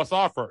wouldn't go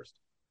Ausar first.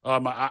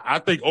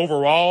 I think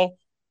overall,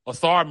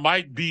 Ausar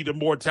might be the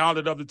more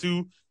talented of the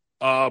two,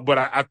 but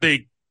I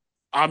think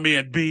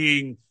Amen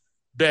being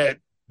that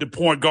the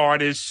point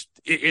guard is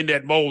in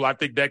that mold, I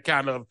think that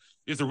kind of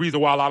is the reason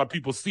why a lot of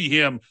people see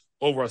him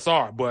over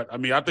Ausar. But I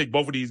mean, I think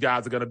both of these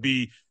guys are going to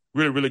be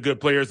really, really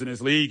good players in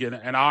this league, and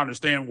I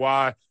understand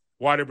why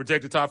they're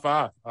projected top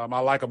 5. I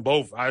like them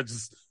both.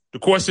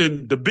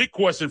 the big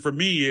question for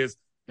me is,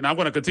 and I'm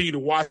going to continue to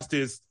watch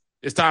this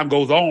as time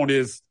goes on,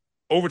 is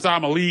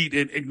overtime elite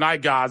and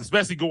ignite guys,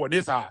 especially going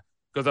this high,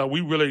 because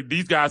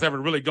these guys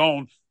haven't really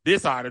gone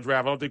this high in the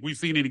draft. I don't think we've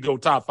seen any go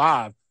top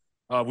 5.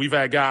 We've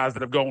had guys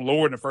that have gone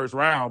lower in the first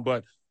round,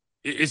 but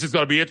it's just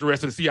going to be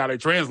interesting to see how they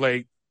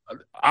translate.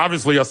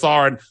 Obviously,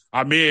 Ausar and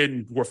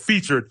Amen were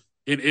featured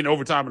in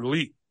overtime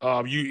elite.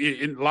 A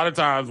lot of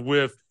times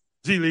with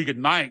G League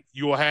Ignite,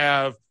 you'll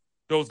have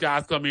those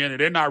guys come in and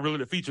they're not really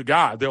the featured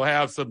guys. They'll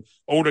have some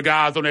older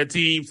guys on their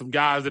team, some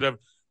guys that have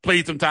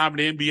played some time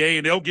in the NBA,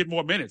 and they'll get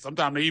more minutes.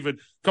 Sometimes they even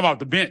come off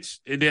the bench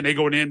and then they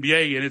go in the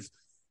NBA, and it's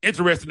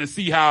interesting to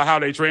see how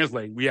they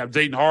translate. We have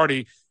Jaden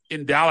Hardy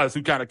in Dallas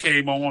who kind of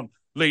came on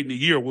late in the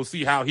year. We'll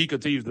see how he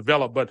continues to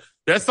develop, but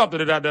that's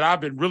something that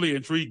I've been really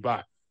intrigued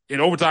by. In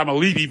overtime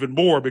elite even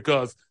more,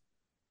 because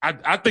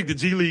I think the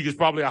G League is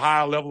probably a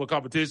higher level of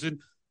competition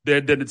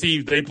than the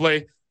teams they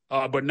play.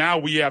 But now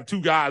we have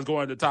 2 guys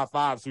going to the top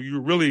 5, so you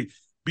really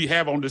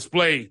have on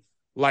display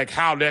like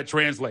how that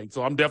translates.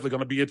 So I'm definitely going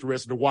to be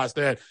interested to watch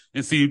that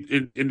and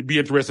see and be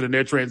interested in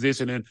their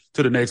transition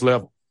into the next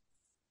level.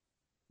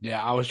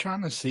 Yeah, I was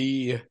trying to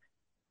see.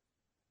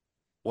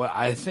 Well,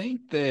 I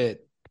think that.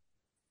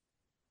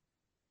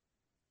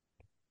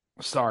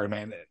 Sorry,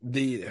 man.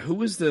 Who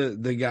was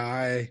the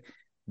guy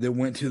that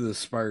went to the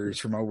Spurs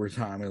from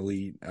overtime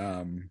elite?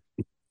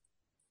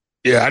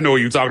 Yeah, I know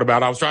what you're talking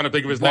about. I was trying to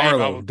think of his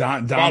Barlow, name.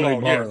 Dominic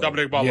Barlow. Barlow. Yeah,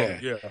 Dominic Barlow.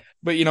 Yeah.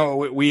 But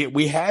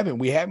we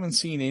haven't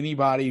seen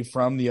anybody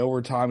from the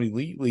overtime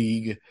elite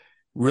league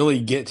really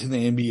get to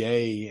the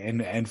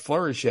NBA and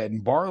flourish yet.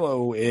 And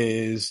Barlow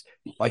is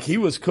like, he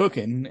was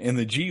cooking in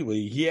the G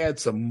League. He had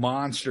some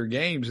monster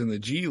games in the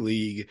G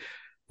League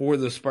for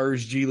the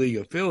Spurs G League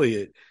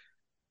affiliate.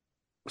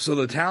 So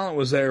the talent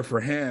was there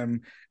for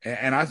him.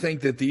 And I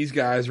think that these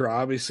guys are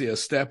obviously a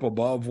step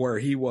above where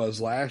he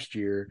was last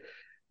year.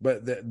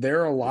 But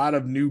there are a lot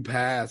of new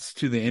paths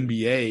to the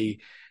NBA.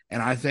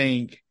 And I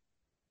think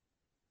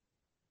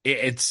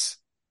I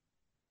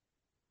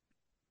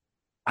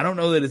don't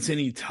know that it's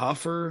any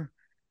tougher,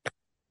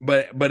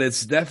 but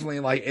it's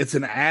definitely like it's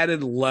an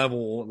added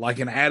level, like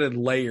an added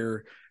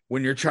layer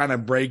when you're trying to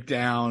break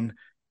down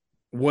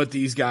what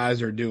these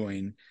guys are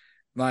doing.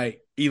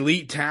 Like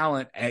elite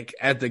talent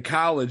at the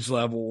college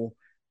level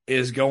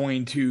is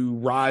going to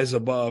rise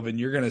above, and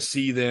you're going to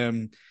see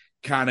them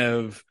kind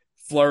of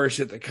flourish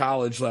at the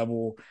college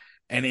level,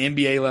 and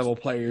NBA level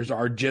players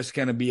are just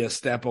going to be a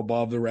step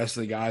above the rest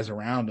of the guys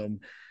around them.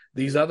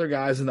 These other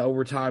guys in the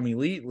overtime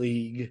elite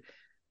league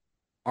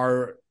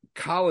are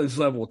college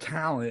level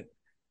talent.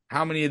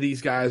 How many of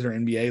these guys are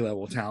NBA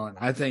level talent?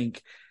 I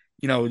think,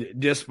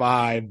 just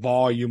by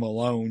volume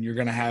alone, you're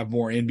going to have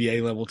more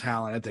NBA level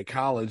talent at the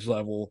college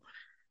level.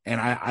 And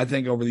I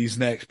think over these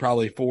next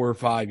probably 4 or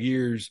 5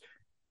 years,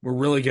 we're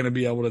really going to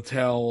be able to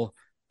tell,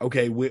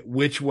 okay,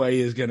 which way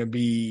is going to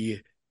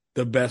be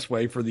the best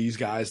way for these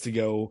guys to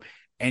go.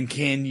 And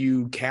can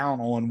you count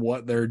on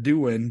what they're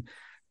doing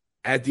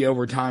at the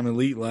overtime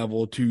elite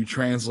level to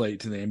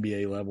translate to the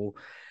NBA level?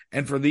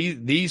 And for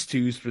these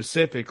two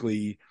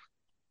specifically,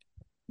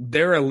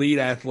 their elite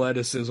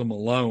athleticism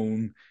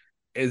alone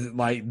is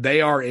like,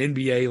 they are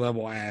NBA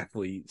level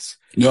athletes.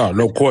 Yeah,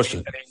 no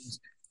question.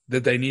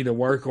 That they need to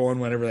work on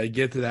whenever they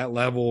get to that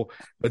level,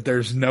 but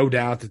there's no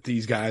doubt that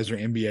these guys are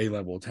NBA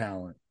level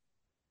talent.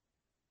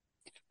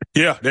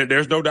 Yeah,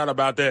 there's no doubt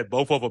about that.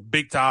 Both of them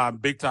big time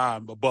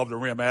above the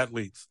rim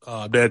athletes.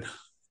 And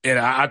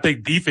I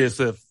think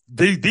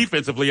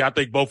defensively, I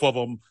think both of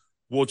them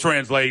will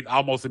translate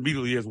almost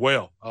immediately as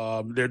well.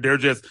 They're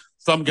just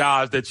some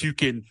guys that you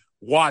can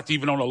watch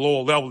even on a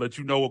lower level that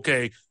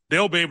okay,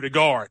 they'll be able to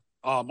guard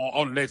on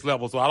the next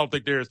level. So I don't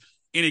think there's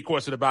any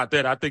question about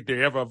that. I think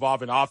their ever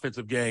evolving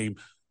offensive game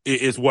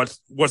is what's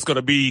going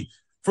to be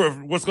what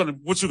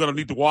you're going to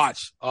need to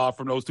watch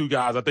from those two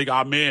guys. I think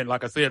Amen,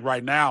 like I said,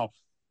 right now,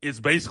 is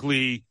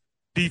basically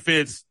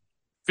defense,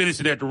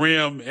 finishing at the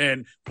rim,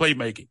 and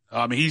playmaking.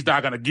 He's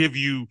not going to give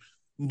you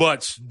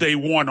much day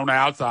one on the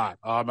outside.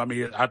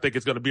 I think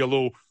it's going to be a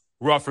little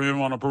rough for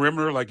him on the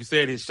perimeter. Like you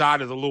said, his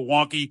shot is a little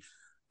wonky.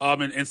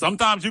 And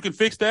sometimes you can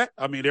fix that.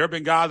 There have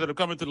been guys that have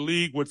come into the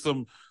league with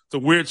some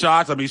weird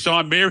shots.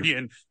 Sean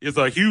Marion is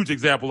a huge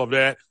example of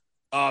that.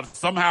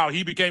 Somehow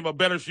he became a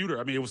better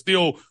shooter.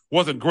 It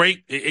wasn't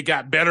great. It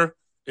got better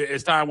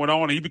as time went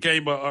on, and he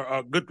became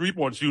a good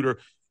 3-point shooter.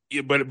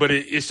 But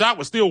his shot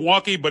was still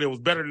wonky, but it was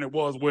better than it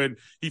was when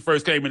he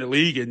first came in the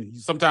league. And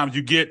sometimes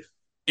you get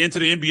into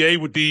the NBA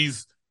with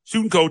these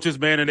shooting coaches,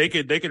 man, and they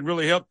can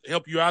really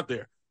help you out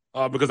there.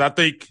 Because I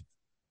think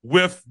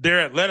with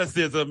their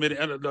athleticism and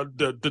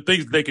the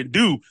things they can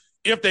do,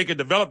 if they can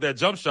develop that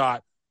jump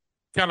shot,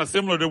 kind of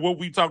similar to what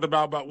we talked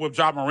about with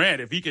Ja Morant,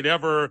 if he could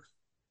ever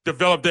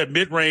develop that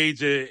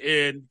mid-range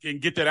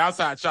and get that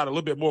outside shot a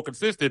little bit more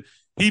consistent,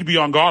 he'd be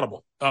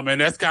unguardable.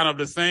 And that's kind of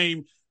the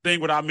same thing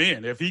with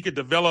Amen. If he could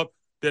develop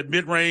that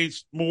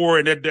mid-range more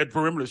and that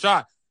perimeter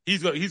shot,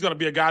 he's going to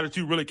be a guy that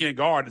you really can't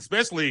guard,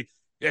 especially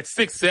at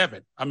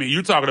 6'7".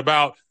 You're talking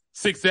about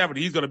 6'7".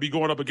 He's going to be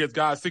going up against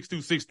guys 6'2",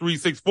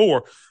 6'3",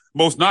 6'4".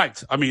 most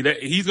nights. I mean,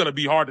 he's going to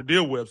be hard to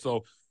deal with.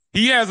 So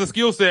he has a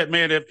skill set,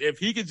 man. If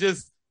he could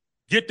just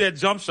get that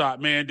jump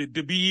shot, man,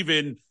 to be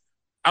even,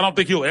 I don't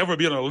think he'll ever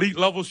be an elite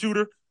level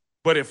shooter,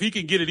 but if he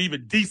can get it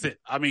even decent,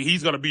 I mean,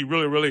 he's going to be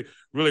really, really,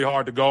 really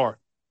hard to guard.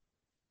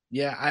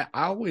 Yeah,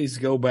 I always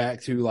go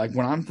back to like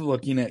when I'm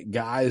looking at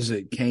guys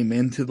that came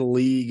into the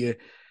league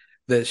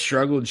that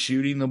struggled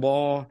shooting the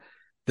ball,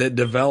 that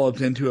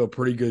developed into a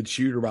pretty good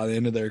shooter by the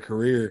end of their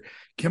career.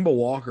 Kemba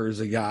Walker is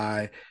a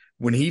guy,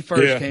 when he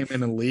first came in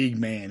the league,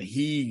 man,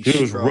 he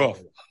struggled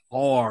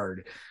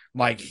hard.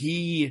 Like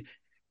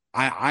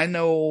I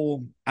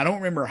know, I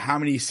don't remember how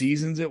many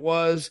seasons it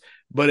was,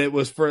 but it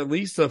was for at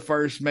least the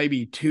first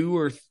maybe 2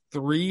 or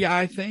 3,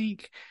 I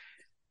think.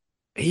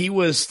 He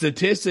was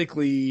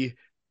statistically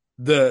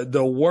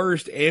the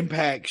worst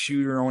impact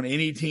shooter on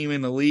any team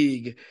in the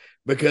league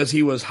because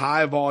he was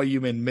high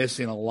volume and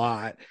missing a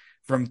lot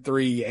from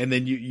 3. And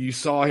then you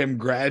saw him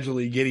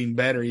gradually getting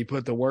better. He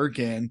put the work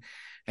in.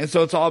 And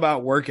so it's all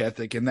about work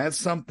ethic. And that's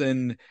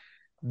something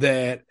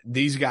that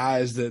these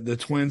guys, the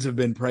Twins, have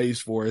been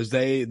praised for, is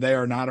they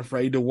are not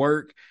afraid to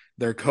work.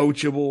 They're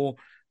coachable.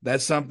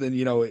 That's something,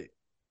 you know,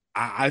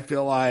 I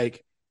feel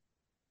like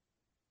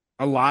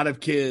a lot of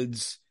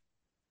kids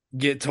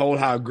get told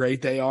how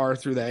great they are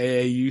through the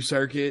AAU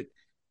circuit,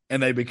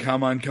 and they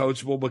become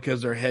uncoachable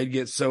because their head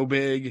gets so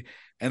big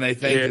and they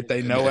think that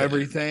they know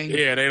everything.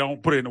 Yeah, they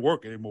don't put in the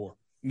work anymore.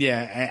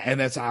 Yeah, and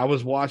that's, I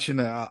was watching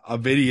a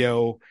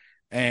video,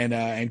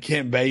 and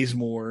Kent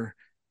Bazemore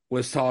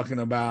was talking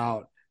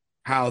about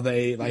how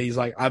he's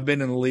like, I've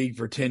been in the league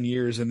for 10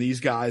 years and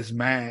these guys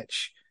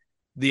match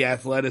the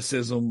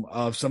athleticism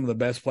of some of the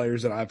best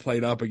players that I've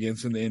played up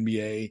against in the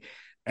NBA,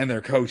 and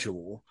they're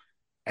coachable.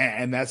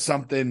 And that's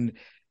something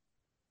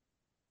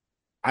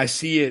I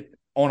see it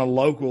on a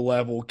local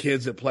level,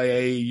 kids that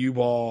play AAU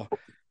ball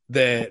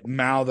that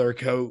mouth their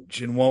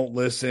coach and won't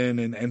listen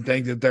and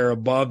think that they're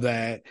above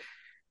that.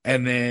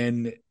 And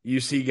then you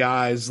see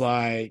guys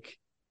like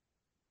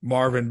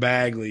Marvin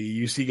Bagley,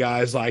 you see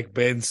guys like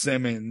Ben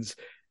Simmons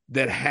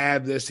that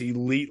have this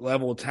elite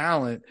level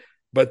talent,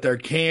 but their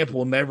camp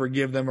will never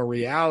give them a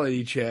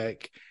reality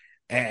check.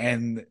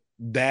 And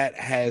that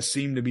has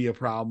seemed to be a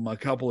problem a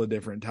couple of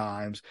different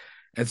times.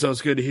 And so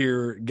it's good to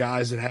hear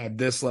guys that have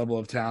this level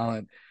of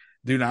talent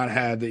do not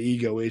have the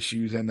ego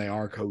issues, and they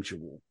are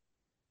coachable.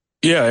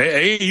 Yeah,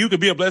 you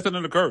could be a blessing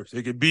and a curse.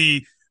 It could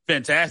be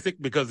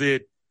fantastic because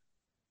it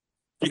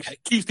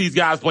keeps these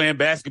guys playing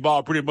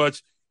basketball pretty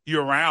much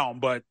year round,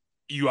 but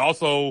you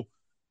also,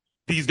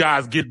 these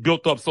guys get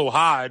built up so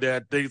high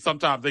that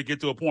sometimes they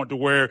get to a point to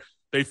where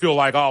they feel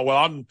like, oh, well,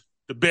 I'm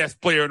the best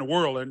player in the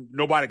world and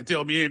nobody can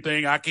tell me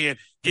anything. I can't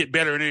get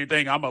better than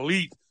anything. I'm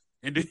elite.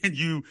 And then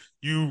you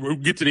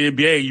get to the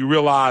NBA, you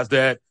realize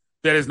that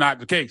is not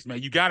the case,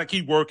 man. You got to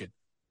keep working.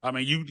 I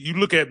mean, you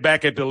look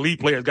back at the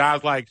elite players,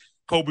 guys like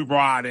Kobe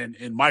Bryant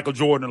and Michael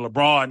Jordan and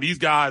LeBron. These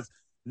guys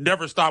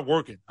never stop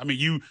working. I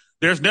mean,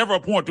 there's never a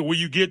point to where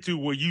you get to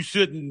where you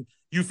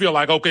feel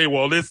like, okay,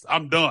 well,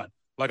 I'm done.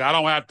 Like, I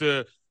don't have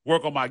to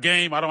work on my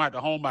game. I don't have to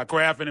hone my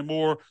craft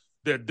anymore.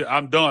 That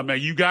I'm done, man.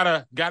 You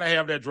gotta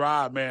have that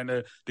drive, man,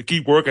 to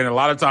keep working. And a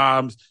lot of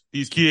times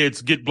these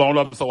kids get blown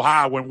up so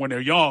high when they're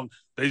young,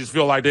 they just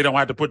feel like they don't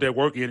have to put that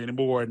work in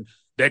anymore, and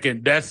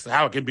that's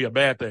how it can be a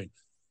bad thing.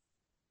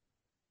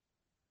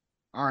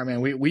 All right, man.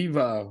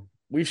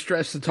 We've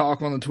stretched the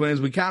talk on the Twins.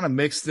 We kind of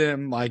mixed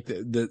them, like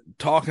the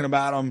talking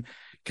about them,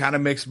 kind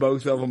of mixed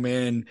both of them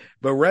in.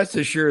 But rest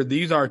assured,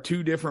 these are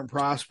 2 different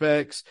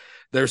prospects.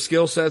 Their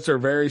skill sets are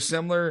very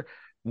similar.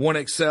 One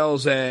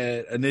excels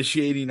at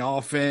initiating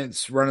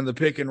offense, running the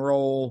pick and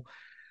roll.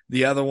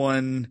 The other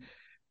one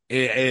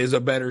is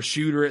a better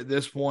shooter at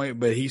this point,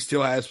 but he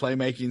still has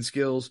playmaking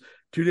skills.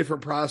 2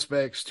 different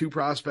prospects, 2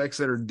 prospects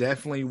that are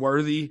definitely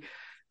worthy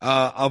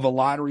of a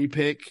lottery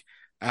pick.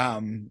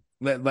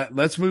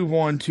 Let's move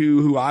on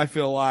to who I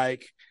feel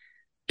like.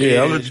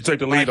 Yeah, I'll let you take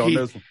the lead on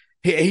this one.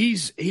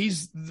 He's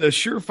the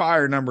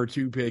surefire number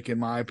 2 pick, in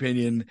my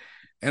opinion,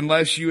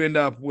 unless you end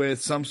up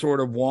with some sort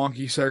of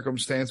wonky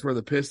circumstance where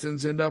the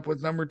Pistons end up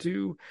with number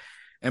 2.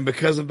 And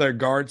because of their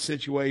guard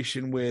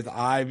situation with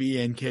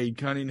Ivy and Cade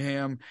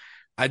Cunningham,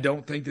 I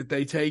don't think that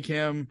they take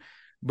him.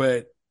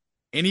 But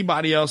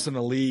anybody else in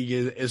the league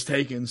is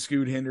taking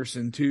Scoot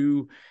Henderson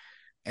too.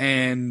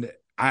 And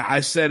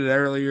I said it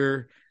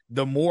earlier,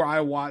 the more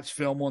I watch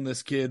film on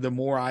this kid, the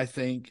more I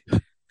think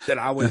that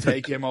I would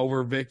take him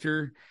over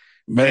Victor.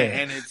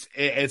 Man. And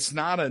it's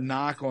not a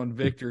knock on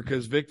Victor,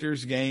 because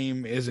Victor's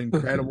game is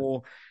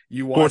incredible.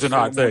 You watch film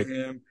on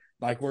him.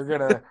 Like, we're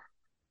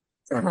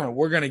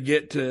gonna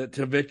get to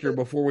Victor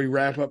before we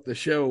wrap up the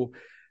show.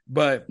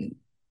 But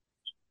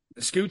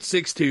Scoot's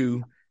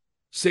 6'2",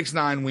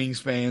 6'9"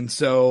 wingspan.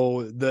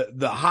 So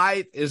the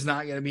height is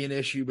not going to be an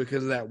issue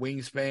because of that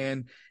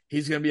wingspan.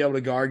 He's going to be able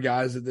to guard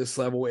guys at this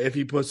level if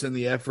he puts in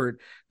the effort.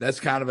 That's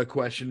kind of a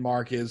question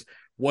mark, is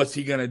what's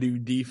he going to do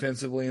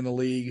defensively in the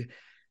league?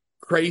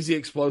 Crazy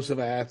explosive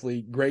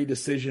athlete, great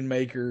decision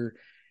maker.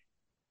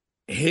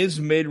 His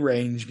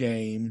mid-range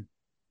game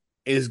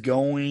is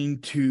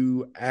going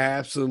to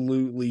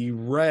absolutely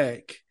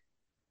wreck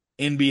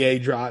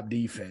NBA drop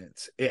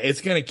defense.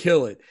 It's going to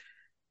kill it.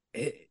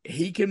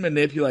 He can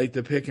manipulate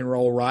the pick and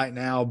roll right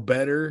now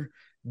better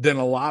than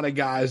a lot of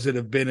guys that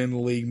have been in the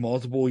league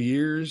multiple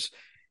years.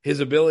 His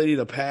ability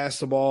to pass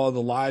the ball,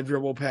 the live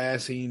dribble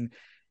passing,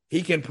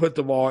 he can put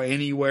the ball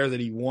anywhere that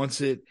he wants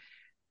it.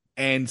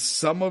 And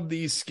some of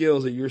these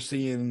skills that you're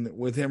seeing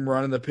with him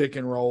running the pick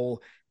and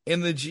roll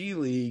in the G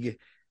League,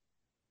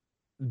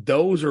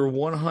 those are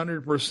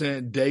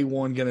 100% day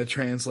one going to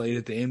translate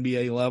at the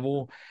NBA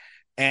level.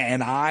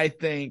 And I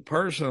think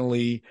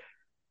personally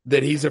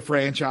that he's a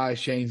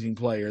franchise changing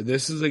player.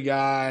 This is a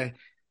guy,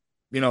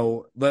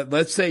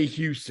 let's say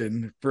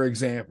Houston, for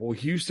example.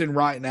 Houston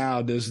right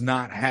now does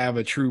not have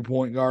a true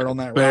point guard on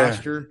that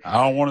roster.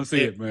 I don't want to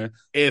see it, man.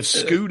 If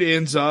Scoot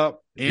ends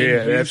up in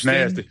Houston, that's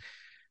nasty.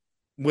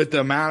 With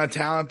the amount of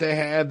talent they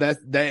have, that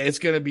it's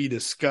going to be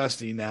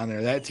disgusting down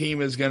there. That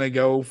team is going to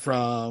go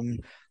from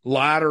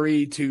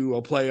lottery to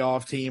a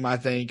playoff team, I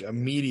think,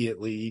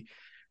 immediately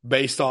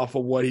based off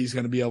of what he's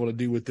going to be able to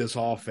do with this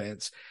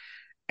offense.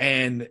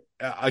 And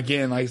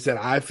again, like I said,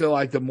 I feel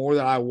like the more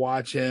that I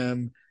watch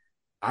him,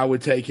 I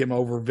would take him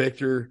over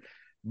Victor,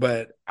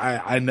 but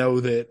I know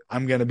that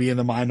I'm going to be in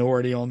the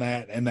minority on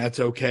that, and that's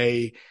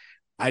okay.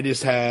 I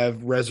just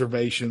have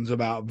reservations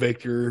about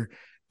Victor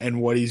and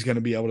what he's going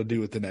to be able to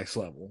do at the next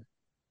level.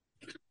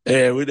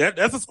 Yeah,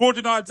 that's a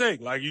scorching hot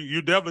take. Like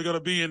you're definitely going to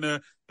be in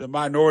the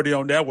minority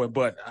on that one,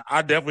 but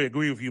I definitely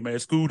agree with you, man.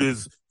 Scoot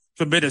is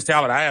tremendous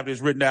talent. I have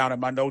this written down in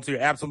my notes here.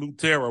 Absolute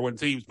terror when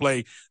teams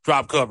play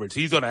drop coverage.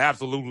 He's going to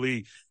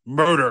absolutely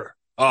murder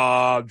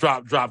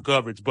drop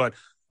coverage. But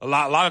a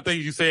lot of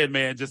things you said,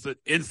 man. Just an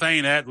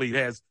insane athlete,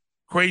 has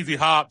crazy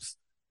hops,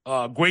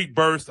 great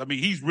burst. I mean,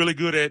 he's really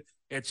good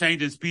at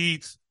changing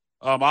speeds.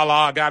 A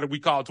la a guy that we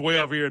call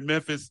 12 here in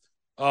Memphis.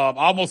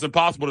 Almost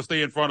impossible to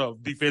stay in front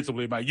of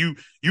defensively, man.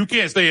 You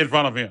can't stay in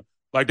front of him.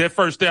 Like that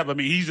first step, I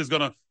mean, he's just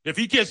gonna, if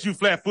he catches you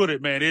flat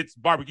footed, man, it's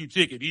barbecue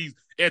chicken. He's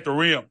at the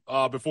rim,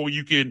 before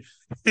you can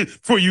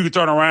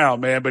turn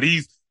around, man. But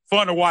he's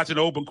fun to watch in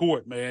the open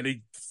court, man.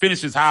 He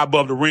finishes high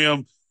above the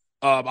rim.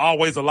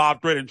 Always a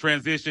lob threat in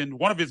transition.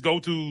 One of his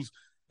go-tos,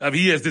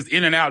 he has this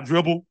in and out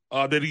dribble,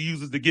 that he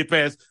uses to get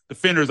past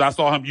defenders. I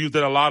saw him use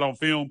that a lot on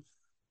film.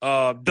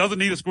 Doesn't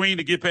need a screen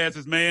to get past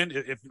his man.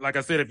 If like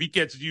I said, if he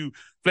catches you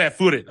flat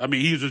footed, I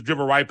mean, he's just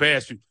dribble right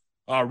past you.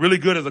 Really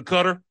good as a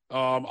cutter,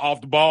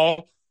 off the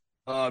ball,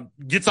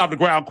 gets off the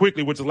ground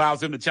quickly, which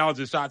allows him to challenge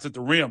his shots at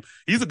the rim.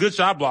 He's a good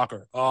shot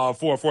blocker,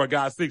 for a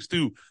guy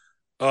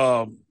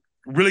 6'2".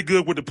 Really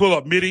good with the pull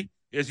up midi,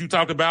 as you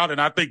talked about.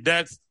 And I think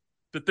that's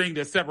the thing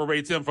that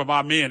separates him from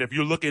our men. If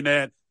you're looking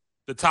at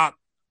the top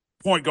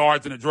point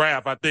guards in the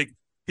draft, I think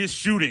his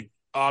shooting,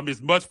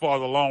 is much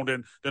farther along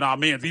than our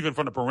men's, even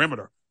from the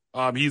perimeter.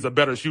 He's a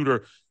better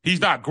shooter.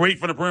 He's not great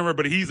from the perimeter,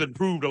 but he's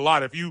improved a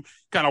lot. If you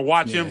kind of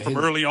watch him from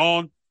early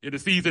on in the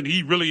season,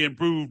 he really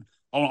improved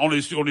on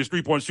his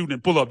 3-point shooting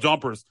and pull-up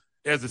jumpers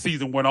as the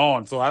season went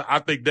on. So I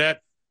think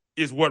that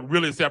is what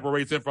really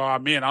separates him from our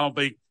men. I don't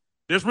think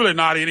there's really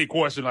not any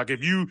question. Like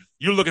if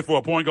you're looking for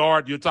a point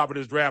guard, you're top of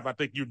this draft, I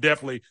think you're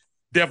definitely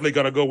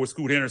going to go with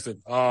Scoot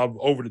Henderson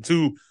over the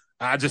two.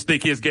 I just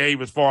think his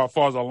game is far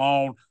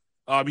along.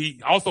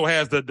 He also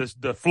has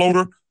the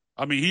floater.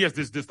 I mean, he has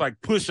this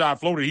like push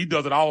shot floater. He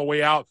does it all the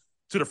way out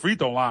to the free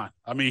throw line.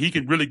 I mean, he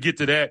can really get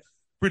to that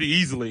pretty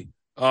easily.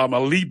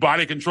 Elite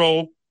body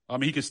control.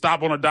 He can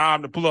stop on a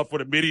dime to pull up for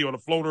the midi or the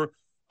floater,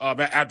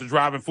 after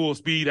driving full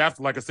speed.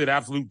 After, like I said,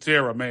 absolute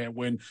terror, man.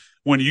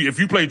 If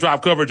you play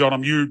drop coverage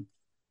on him,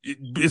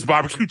 it's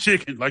barbecue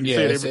chicken. Like you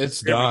said,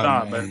 every done,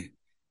 time, man.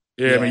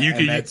 Yeah,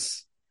 man.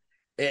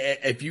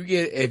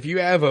 If you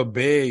have a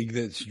big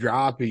that's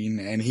dropping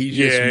and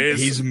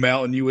he's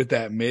melting you with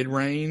that mid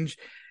range,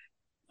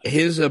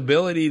 his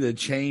ability to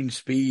change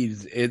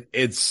speeds,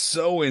 it's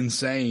so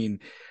insane.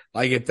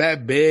 Like if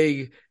that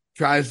big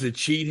tries to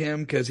cheat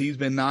him because he's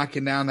been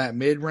knocking down that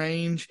mid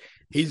range,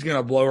 he's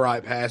gonna blow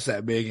right past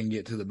that big and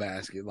get to the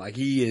basket. Like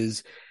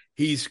he's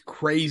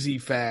crazy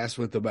fast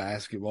with the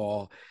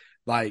basketball.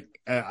 Like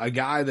a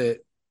guy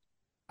that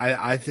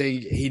I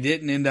think he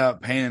didn't end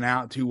up panning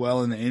out too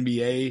well in the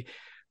NBA.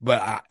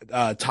 But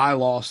Ty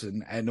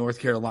Lawson at North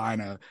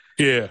Carolina,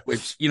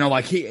 which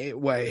like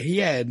he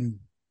had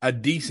a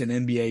decent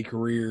NBA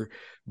career,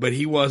 but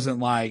he wasn't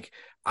like,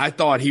 I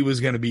thought he was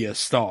going to be a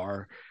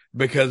star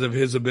because of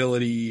his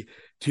ability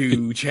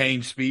to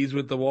change speeds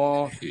with the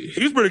ball.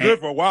 He was pretty good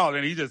for a while,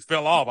 and he just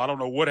fell off. I don't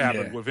know what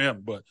happened with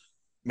him, but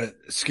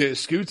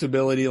Scoot's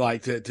ability,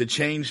 like to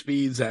change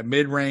speeds at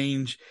mid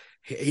range,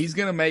 he's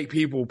going to make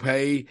people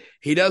pay.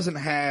 He doesn't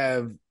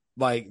have.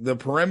 Like the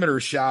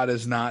perimeter shot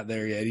is not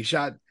there yet. He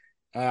shot,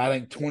 I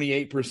think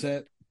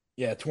 28%.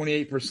 Yeah,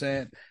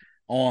 28%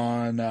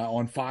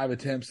 on 5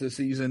 attempts this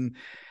season.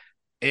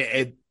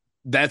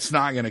 That's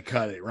not going to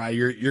cut it, right?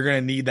 You're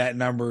going to need that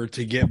number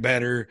to get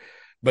better.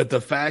 But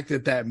the fact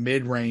that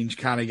mid range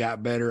kind of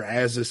got better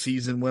as the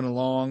season went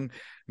along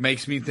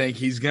makes me think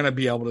he's going to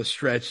be able to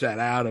stretch that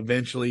out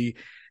eventually.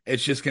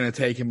 It's just going to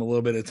take him a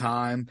little bit of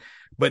time.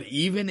 But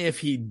even if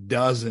he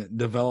doesn't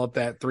develop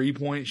that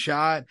 3-point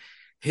shot,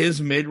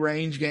 his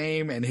mid-range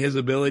game and his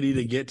ability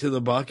to get to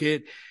the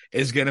bucket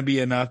is going to be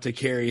enough to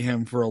carry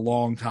him for a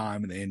long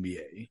time in the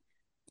NBA.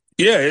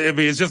 Yeah, I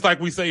mean, it's just like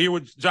we say here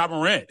with Ja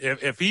Morant.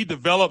 If he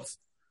develops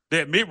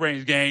that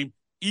mid-range game,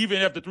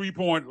 even at the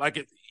three-point,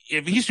 like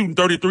if he's shooting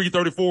 33,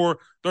 34,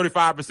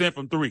 35%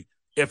 from three,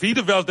 if he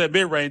develops that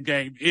mid-range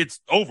game, it's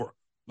over.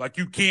 Like,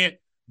 you can't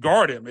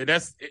guard him. And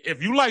that's,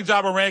 if you like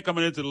Ja Morant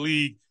coming into the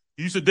league,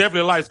 you should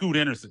definitely like Scoot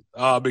Henderson,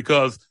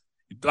 because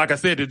like I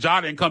said, the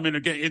Ja didn't come in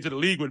and get into the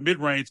league with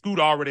mid-range. Scoot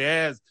already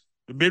has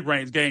the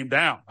mid-range game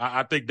down.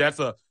 I think that's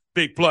a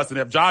big plus. And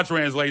if Ja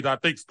translates, I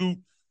think Scoot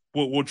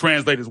will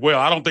translate as well.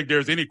 I don't think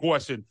there's any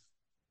question.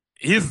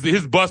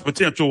 His bust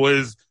potential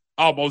is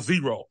almost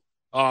zero.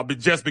 But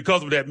just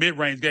because of that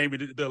mid-range game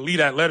and the elite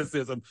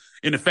athleticism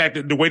and the fact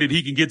that the way that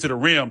he can get to the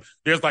rim,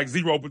 there's like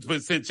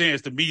 0%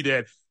 chance to me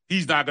that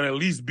he's not going to at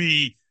least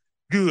be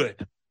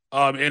good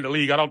in the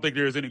league. I don't think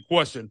there's any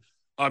question.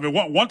 I mean,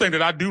 one thing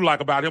that I do like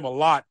about him a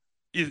lot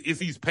is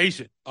he's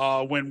patient.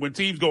 When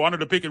teams go under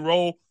the pick and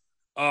roll,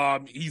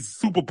 he's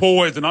super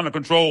poised and under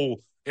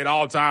control at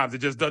all times. It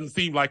just doesn't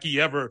seem like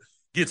he ever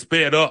gets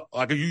sped up.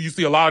 Like you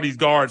see a lot of these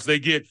guards, they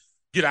get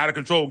out of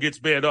control and get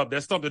sped up.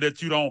 That's something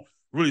that you don't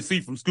really see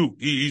from Scoot.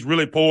 He's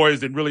really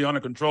poised and really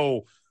under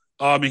control.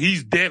 And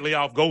he's deadly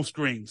off ghost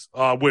screens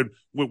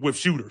with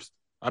shooters.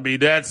 I mean,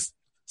 that's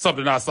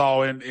something I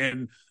saw,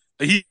 and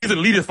he's the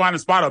leading finding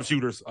spot up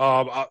shooters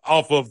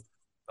off of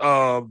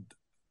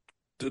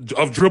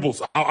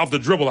dribbles, off the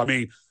dribble. I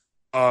mean,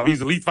 he's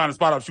the lead finding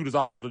spot up shooters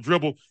off the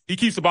dribble. He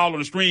keeps the ball on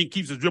the screen,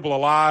 keeps his dribble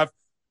alive.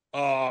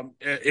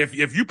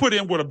 If you put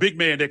him with a big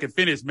man that can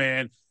finish,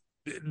 man,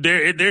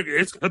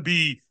 it's going to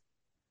be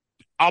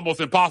almost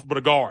impossible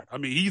to guard. I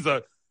mean, he's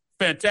a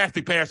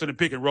fantastic passer in the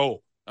pick and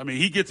roll. I mean,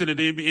 he gets into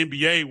the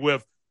NBA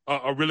with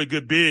a really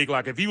good big.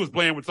 Like, if he was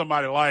playing with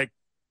somebody like,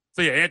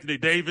 say, Anthony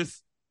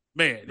Davis,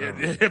 man,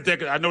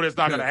 I know that's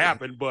not going to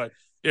happen, but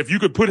if you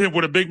could put him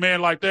with a big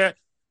man like that,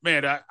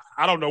 man,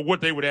 I don't know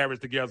what they would average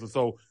together.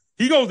 So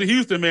he goes to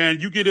Houston, man.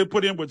 You get him,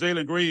 put him with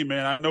Jalen Green,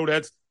 man. I know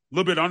that's a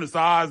little bit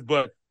undersized,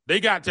 but they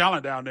got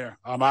talent down there.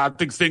 I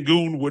think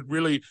Sengun would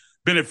really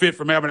benefit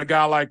from having a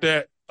guy like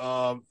that.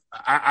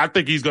 I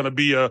think he's going to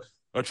be a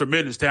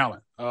tremendous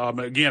talent.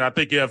 Again, I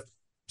think if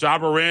Ja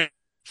Morant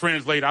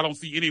translate, I don't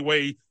see any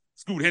way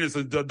Scoot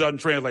Henderson doesn't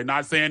translate.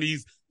 Not saying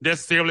he's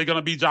necessarily going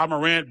to be Ja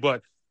Morant,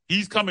 but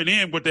he's coming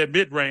in with that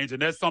mid-range,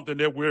 and that's something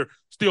that we're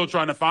still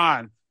trying to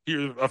find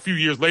here a few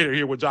years later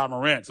here with Ja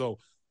Morant. So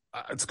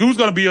Scoot's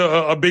going to be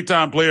a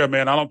big-time player,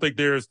 man. I don't think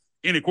there's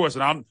any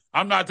question.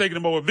 I'm not taking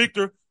him over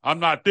Victor. I'm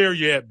not there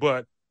yet,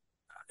 but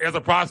as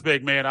a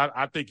prospect, man,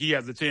 I think he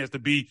has a chance to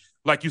be,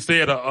 like you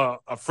said, a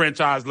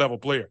franchise-level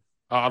player.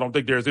 I don't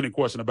think there's any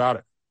question about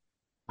it.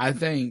 I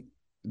think,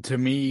 to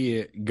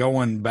me,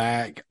 going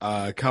back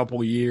a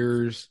couple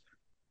years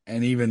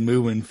and even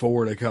moving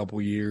forward a couple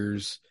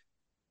years,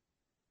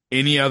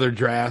 any other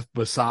draft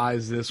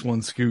besides this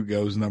one, Scoot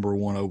goes number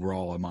one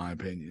overall, in my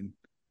opinion.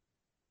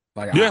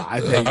 Like, yeah,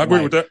 I think I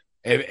agree with that.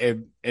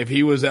 If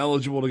he was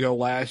eligible to go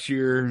last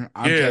year,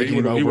 I'm taking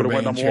him over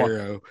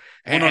Banchero.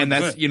 And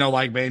that's,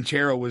 like,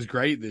 Banchero was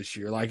great this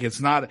year. Like,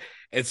 it's not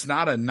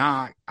a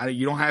knock.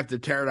 You don't have to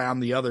tear down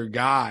the other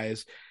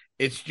guys.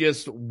 It's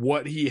just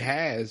what he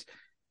has.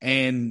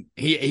 And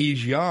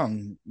he's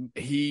young.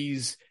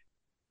 He's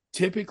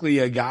typically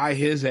a guy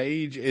his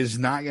age is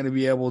not going to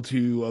be able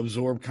to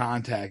absorb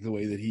contact the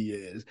way that he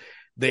is.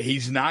 That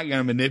he's not going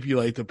to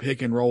manipulate the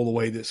pick and roll the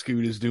way that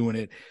Scoot is doing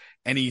it.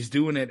 And he's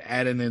doing it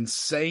at an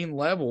insane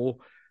level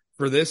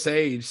for this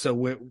age.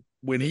 So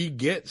when he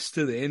gets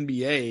to the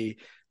NBA,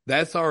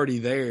 that's already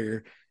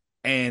there.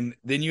 And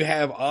then you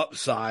have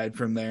upside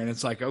from there. And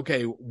it's like,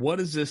 okay, what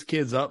is this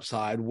kid's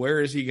upside?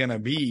 Where is he going to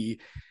be?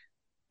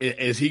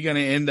 Is he going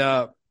to end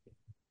up,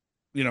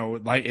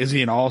 like, is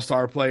he an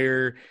all-star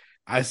player?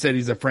 I said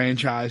he's a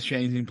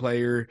franchise-changing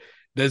player.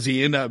 Does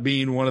he end up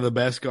being one of the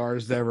best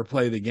guards to ever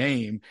play the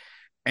game?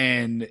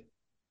 And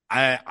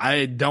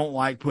I don't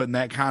like putting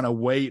that kind of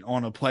weight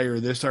on a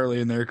player this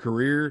early in their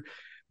career,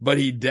 but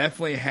he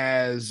definitely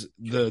has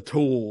the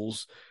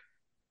tools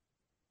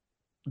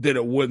that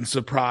it wouldn't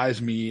surprise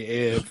me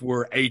if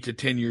we're 8 to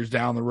 10 years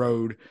down the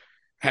road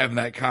having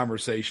that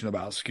conversation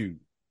about Scoot.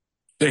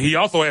 He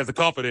also has the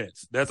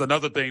confidence. That's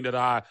another thing that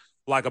I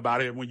like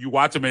about him. When you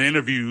watch him in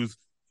interviews,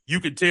 you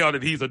can tell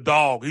that he's a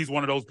dog. He's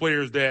one of those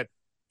players that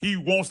he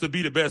wants to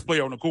be the best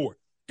player on the court.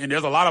 And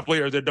there's a lot of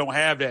players that don't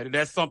have that. And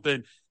that's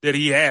something that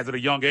he has at a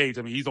young age.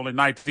 I mean, he's only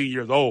 19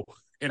 years old.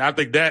 And I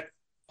think that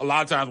a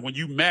lot of times when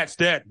you match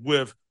that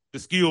with the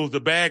skills, the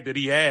bag that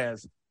he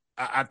has,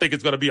 I think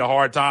it's going to be a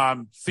hard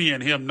time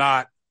seeing him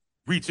not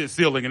reach his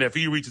ceiling. And if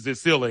he reaches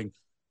his ceiling,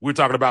 we're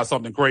talking about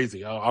something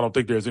crazy. I don't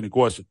think there's any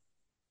question.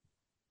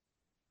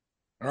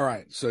 All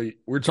right. So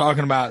we're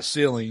talking about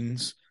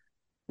ceilings.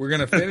 We're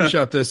going to finish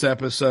up this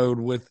episode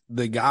with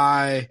the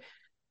guy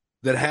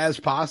that has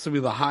possibly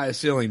the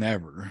highest ceiling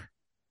ever.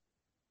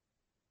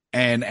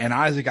 And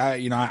Isaac,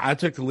 I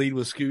took the lead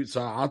with Scoot, so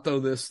I'll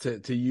throw this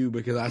to you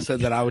because I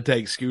said that I would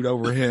take Scoot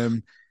over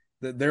him.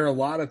 That there are a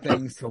lot of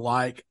things to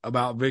like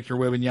about Victor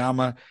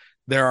Wembanyama.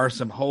 there are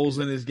some holes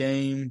in his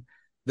game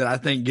that I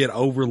think get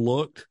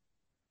overlooked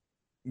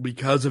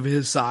because of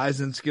his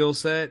size and skill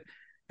set.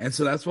 And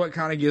so that's what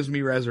kind of gives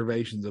me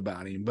reservations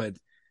about him. But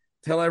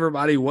tell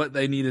everybody what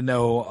they need to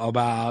know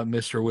about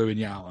Mr.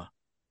 Wembanyama.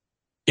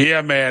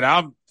 Yeah,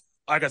 man.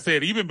 Like I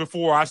said, even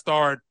before I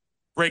started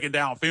breaking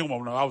down film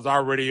on him, I was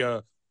already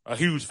a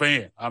huge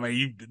fan. I mean,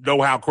 you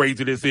know how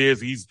crazy this is.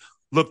 He's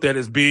looked at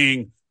as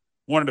being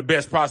one of the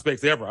best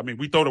prospects ever. I mean,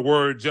 we throw the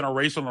word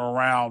generational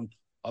around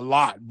a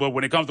lot, but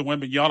when it comes to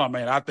Wembanyama,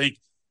 man, I think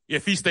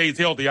if he stays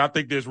healthy, I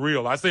think that's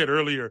real. I said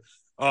earlier,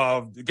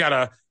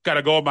 gotta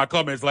go in my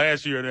comments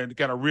last year and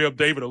kind of rib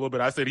David a little bit.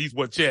 I said he's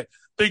what Chet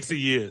thinks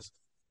he is.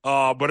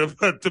 But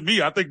to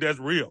me, I think that's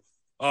real.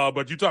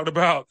 But you talked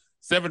about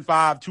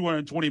 7'5",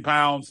 220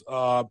 pounds,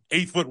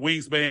 8-foot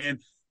wingspan.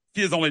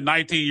 He is only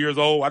 19 years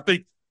old. I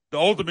think the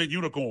ultimate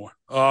unicorn.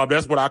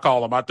 That's what I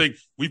call him. I think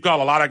we've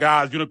called a lot of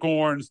guys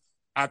unicorns.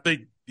 I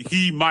think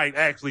he might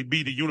actually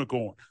be the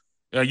unicorn.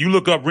 You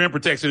look up rim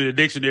protection in the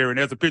dictionary, and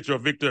there's a picture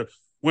of Victor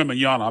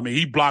Wembanyama. I mean,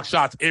 he blocks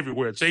shots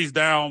everywhere. Chase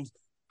downs,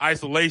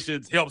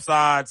 isolations, help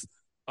sides.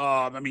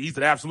 I mean, he's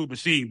an absolute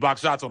machine.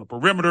 Blocks shots on the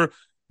perimeter.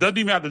 Doesn't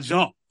even have to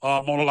jump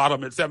on a lot of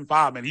them at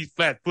 7'5", man. He's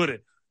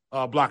flat-footed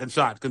blocking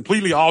shots.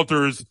 Completely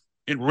alters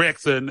and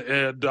wrecks and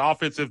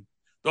the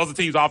other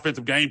team's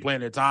offensive game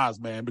plan at times,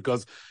 man,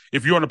 because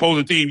if you're an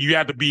opposing team, you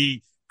have to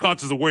be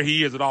conscious of where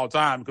he is at all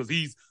times because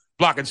he's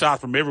blocking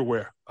shots from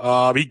everywhere.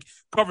 He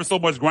covers so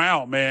much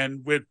ground,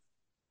 man, with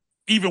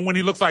even when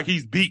he looks like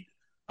he's beat.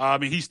 I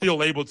mean, he's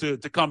still able to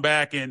come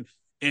back and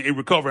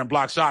recover and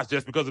block shots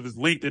just because of his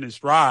length and his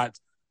strides.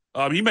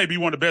 He may be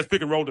one of the best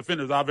pick-and-roll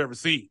defenders I've ever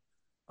seen.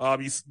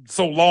 He's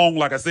so long,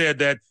 like I said,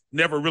 that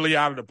never really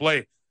out of the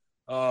play.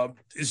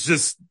 It's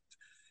just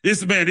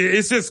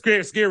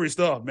scary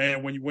stuff,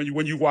 man. When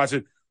you watch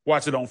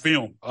it on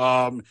film.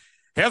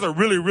 Has a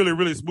really, really,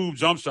 really smooth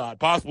jump shot,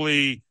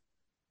 possibly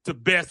the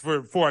best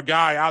for a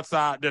guy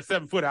outside that's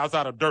 7 foot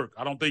outside of Dirk.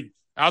 I don't think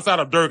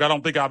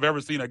I've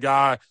ever seen a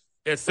guy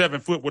at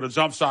 7 foot with a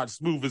jump shot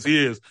smooth as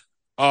his.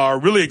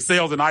 Really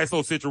excels in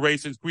ISO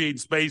situations, creating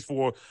space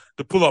to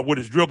pull up with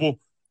his dribble.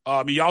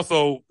 He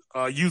also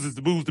uses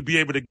the moves to be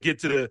able to get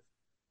to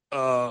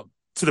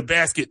the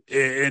basket,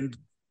 and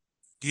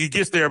he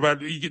gets there,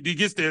 but he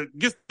gets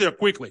there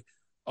quickly.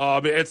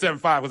 At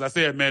 7'5", as I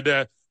said, man,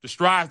 the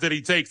strides that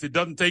he takes, it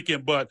doesn't take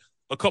him but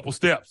a couple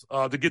steps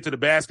to get to the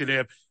basket.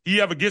 If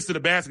he ever gets to the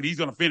basket, he's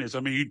going to finish.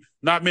 I mean,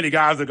 not many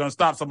guys are going to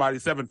stop somebody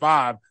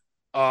 7'5"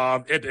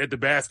 at the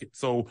basket.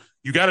 So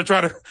you got to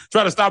try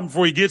to stop him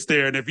before he gets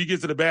there. And if he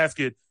gets to the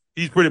basket,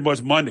 he's pretty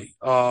much money.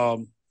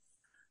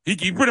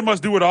 He pretty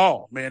much do it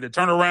all, man. The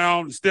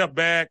turnaround, the step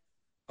back,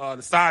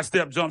 the side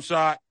step jump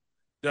shot.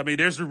 I mean,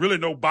 there's really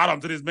no bottom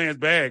to this man's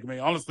bag. I mean,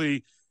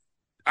 honestly,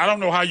 I don't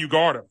know how you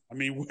guard him. I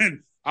mean,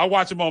 when I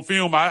watch him on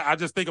film, I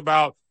just think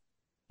about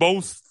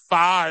both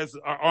thighs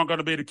aren't going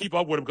to be able to keep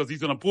up with him because he's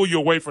going to pull you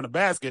away from the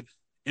basket.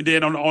 And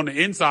then on the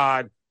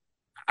inside,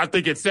 I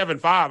think at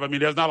 7'5", I mean,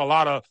 there's not a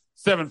lot of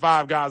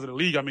 7'5" guys in the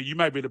league. I mean, you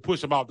might be able to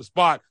push him off the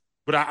spot,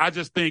 but I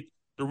just think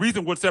the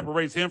reason what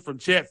separates him from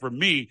Chet for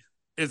me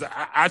is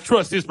I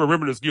trust his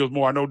perimeter skills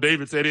more. I know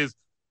David said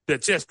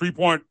that Chet's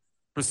 3-point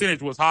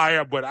percentage was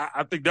higher, but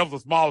I think that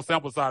was a small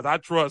sample size. I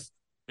trust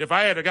if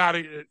I had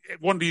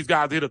one of these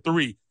guys hit a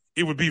three,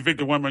 it would be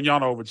Victor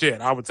Wembanyama over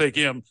Chet. I would take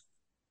him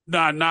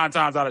nine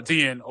times out of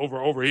 10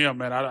 over him,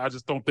 man. I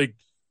just don't think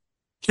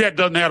Chet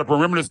doesn't have the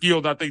perimeter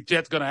skills. I think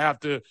Chet's going to have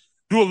to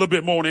do a little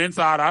bit more on the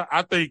inside.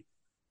 I think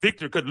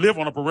Victor could live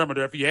on a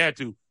perimeter if he had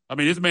to. I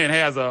mean, this man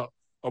has a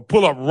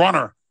pull-up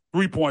runner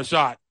 3-point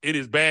shot in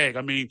his bag.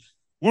 I mean,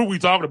 what are we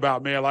talking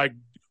about, man? Like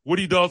what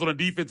he does on the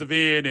defensive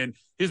end and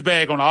his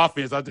bag on the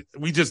offense,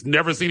 we just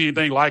never seen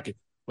anything like it.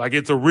 Like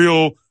it's a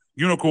real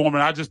unicorn,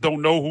 and I just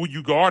don't know who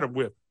you guard him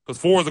with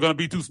because 4s are going to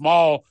be too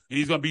small and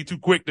he's going to be too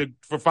quick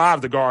for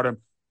 5s to guard him.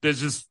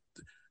 There's just,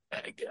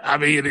 I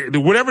mean,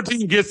 whatever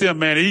team gets him,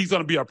 man, he's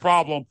going to be a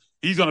problem.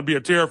 He's going to be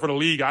a terror for the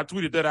league. I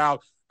tweeted that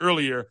out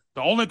earlier.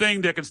 The only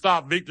thing that can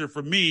stop Victor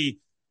for me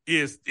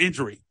is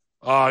injury.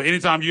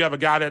 Anytime you have a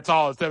guy that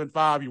tall at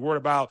 7'5", you're worried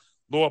about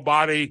lower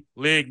body,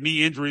 leg,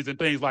 knee injuries and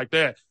things like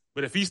that.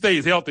 But if he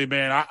stays healthy,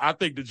 man, I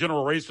think the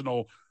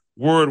generational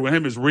word with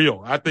him is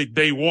real. I think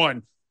day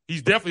one,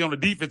 he's definitely on the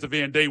defensive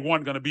end, day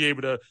one, going to be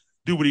able to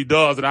do what he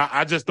does. And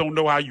I just don't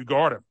know how you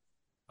guard him.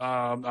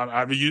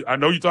 I mean, I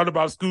know you talked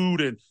about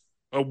Scoot, and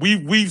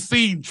we've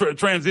seen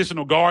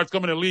transitional guards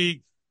come in the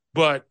league,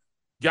 but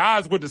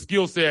guys with the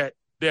skill set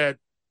that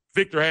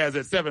Victor has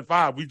at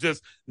 7'5", we've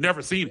just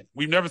never seen it.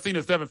 We've never seen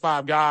a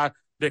 7'5" guy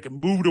that can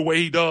move the way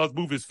he does,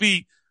 move his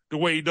feet the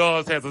way he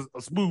does, has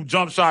a smooth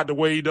jump shot the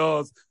way he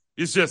does.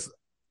 It's just,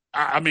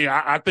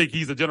 I think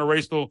he's a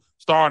generational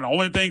star, and the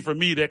only thing for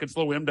me that can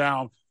slow him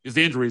down is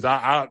injuries.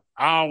 I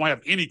don't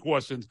have any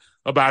questions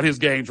about his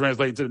game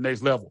translating to the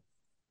next level.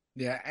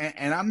 Yeah,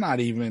 and I'm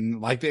not even,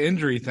 like, the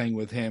injury thing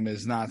with him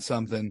is not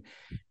something,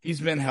 he's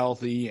been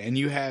healthy, and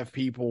you have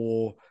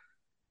people,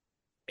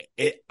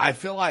 I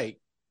feel like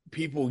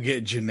people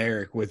get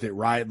generic with it,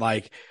 right?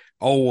 Like,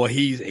 Oh, well,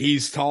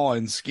 he's tall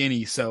and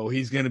skinny, so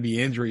he's going to be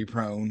injury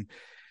prone.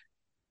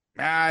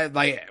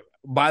 Like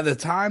by the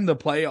time the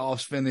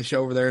playoffs finish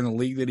over there in the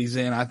league that he's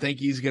in, I think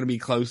he's going to be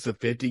close to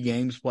 50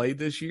 games played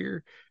this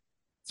year.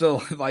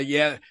 So, like,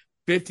 yeah,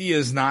 50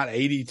 is not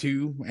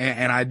 82,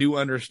 and I do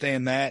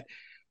understand that,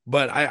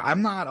 but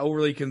I'm not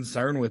overly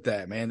concerned with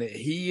that, man.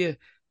 He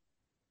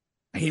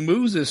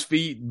moves his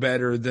feet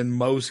better than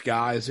most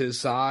guys his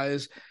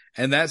size,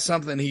 and that's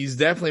something he's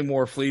definitely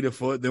more fleet of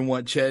foot than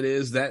what Chet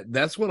is.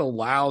 That's what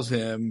allows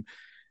him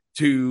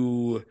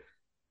to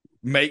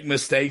make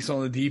mistakes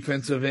on the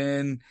defensive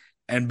end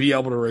and be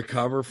able to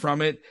recover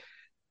from it.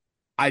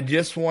 I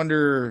just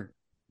wonder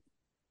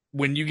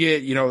when you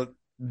get,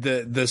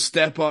 the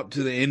step up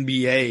to the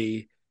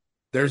NBA,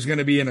 there's going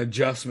to be an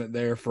adjustment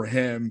there for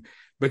him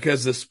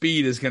because the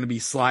speed is going to be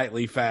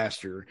slightly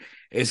faster.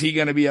 Is he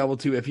going to be able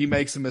to, if he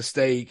makes a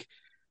mistake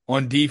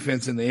on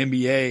defense in the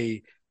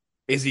NBA,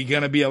 is he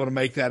going to be able to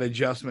make that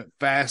adjustment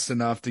fast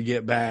enough to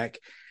get back?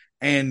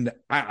 And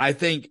I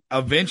think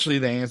eventually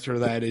the answer to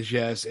that is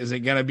yes. Is it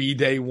going to be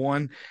day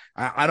one?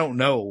 I don't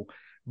know,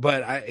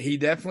 but he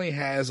definitely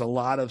has a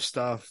lot of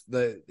stuff,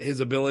 that his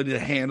ability to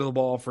handle the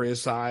ball for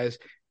his size.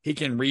 He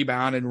can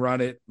rebound and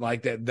run it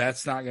like that.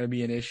 That's not going to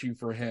be an issue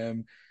for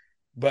him.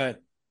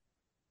 But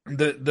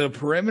the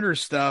perimeter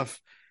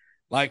stuff,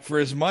 like for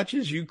as much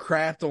as you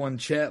crapped on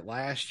Chet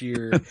last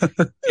year,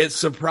 it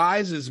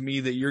surprises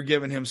me that you're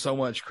giving him so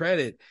much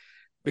credit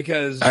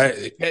because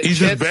he's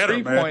just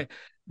better, man.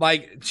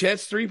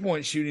 Chet's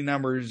 3-point shooting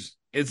numbers,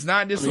 it's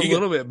not just a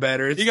little bit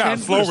better. It's he got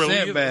 10% a slow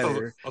release,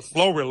 better. A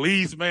slow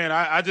release,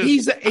 man.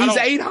 He's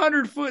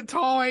 800 foot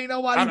tall. Ain't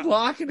nobody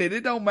blocking it.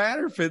 It don't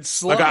matter if it's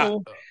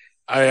slow.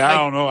 I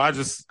don't know. I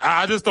just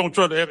don't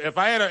trust. If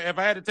I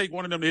had to take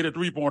one of them to hit a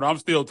 3-pointer, I'm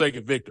still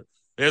taking Victor.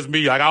 That's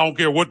me. Like, I don't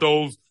care what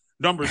those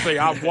numbers say.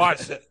 I've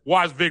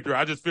watched Victor.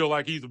 I just feel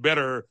like he's a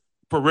better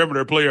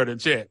perimeter player than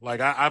Chet.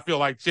 Like, I feel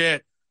like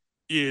Chet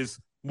is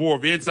more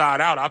of inside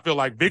out. I feel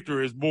like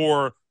Victor is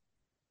more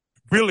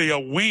really a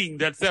wing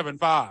that's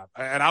 7'5",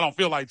 and I don't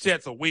feel like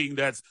Chet's a wing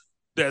that's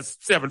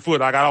 7 foot.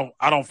 Like,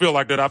 I don't feel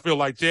like that. I feel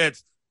like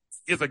Chet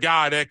is a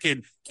guy that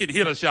can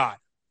hit a shot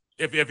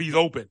if he's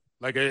open.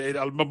 Like,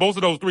 most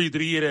of those threes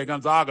that he hit at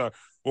Gonzaga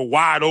were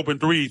wide open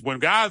threes. When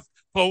guys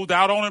closed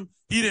out on him,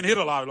 he didn't hit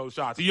a lot of those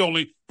shots. He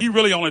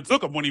really only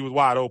took them when he was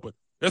wide open.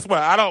 That's why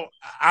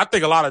I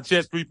think a lot of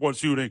Chet's 3-point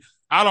shooting,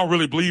 I don't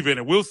really believe in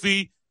it. We'll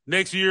see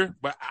next year,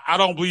 but I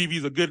don't believe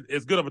he's as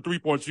good of a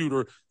 3-point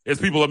shooter as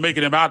people are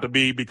making him out to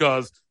be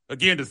because,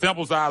 again, the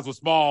sample size was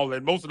small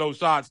and most of those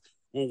shots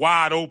were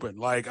wide open.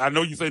 Like, I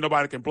know you say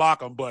nobody can block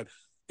them, but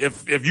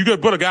if you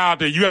could put a guy out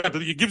there,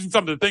 it gives him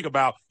something to think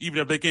about, even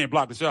if they can't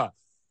block the shot.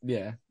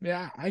 Yeah,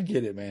 I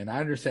get it, man. I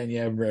understand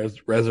you have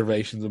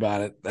reservations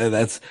about it.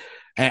 That's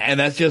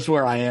just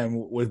where I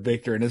am with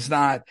Victor. And it's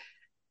not,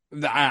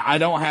 I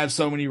don't have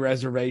so many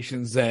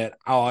reservations that,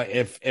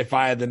 if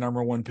I had the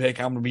number one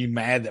pick, I'm going to be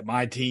mad that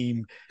my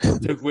team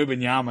took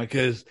Wembanyama,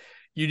 because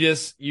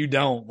you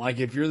don't. Like,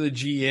 if you're the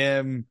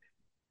GM,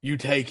 you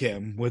take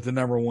him with the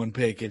number one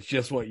pick. It's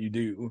just what you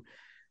do.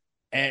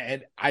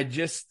 And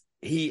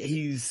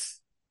his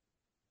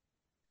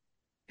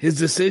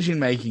decision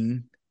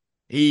making,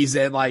 he's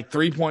at like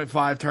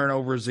 3.5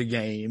 turnovers a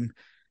game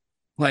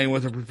playing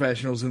with the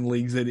professionals in the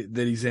leagues that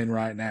he's in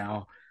right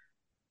now.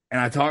 And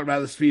I talked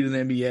about the speed of the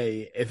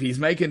NBA. If he's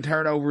making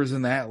turnovers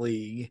in that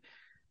league,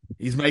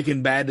 he's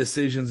making bad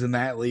decisions in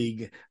that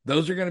league,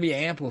 those are going to be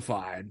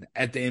amplified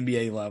at the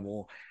NBA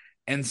level.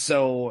 And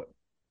so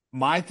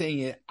my thing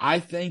is, I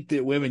think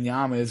that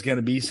Wembanyama is going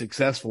to be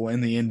successful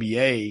in the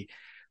NBA,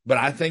 but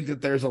I think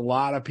that there's a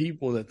lot of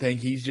people that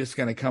think he's just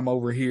going to come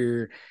over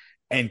here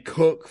and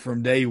cook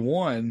from day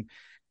one.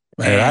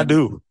 Man, I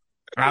do.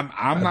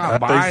 I'm not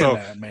buying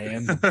that,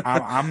 man.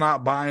 I'm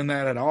not buying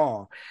that at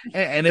all.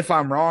 And if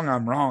I'm wrong,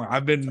 I'm wrong.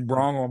 I've been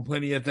wrong on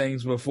plenty of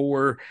things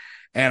before,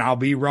 and I'll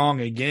be wrong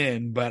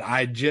again. But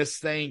I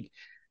just think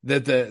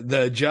that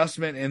the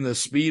adjustment in the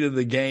speed of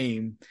the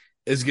game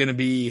is going to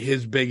be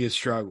his biggest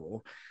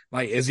struggle.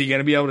 Like, is he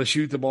going to be able to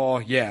shoot the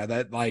ball?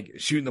 Yeah,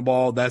 shooting the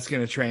ball, that's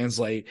going to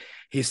translate.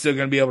 He's still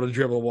going to be able to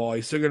dribble the ball.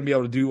 He's still going to be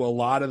able to do a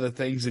lot of the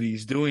things that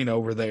he's doing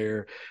over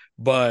there.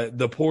 But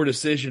the poor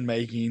decision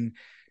making,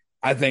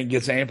 I think,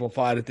 gets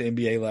amplified at the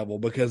NBA level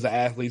because the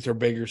athletes are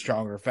bigger,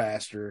 stronger,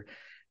 faster.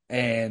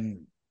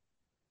 And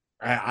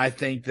I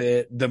think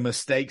that the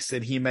mistakes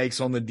that he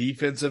makes on the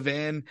defensive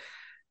end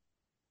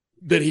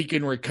that he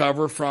can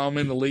recover from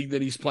in the league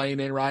that he's playing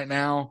in right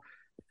now,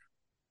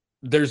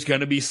 there's going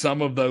to be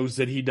some of those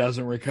that he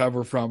doesn't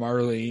recover from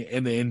early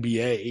in the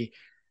NBA.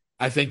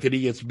 I think that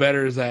he gets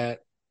better at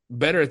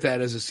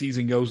that as the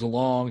season goes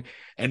along,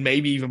 and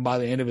maybe even by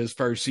the end of his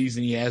first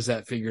season, he has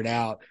that figured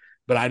out.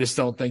 But I just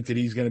don't think that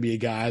he's going to be a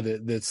guy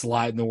that's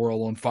lighting the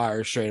world on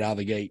fire straight out of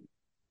the gate.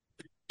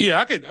 Yeah,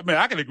 I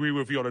can agree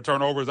with you on the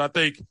turnovers. I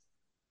think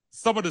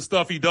some of the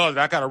stuff he does,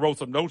 I kind of wrote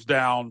some notes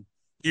down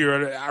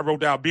here. I wrote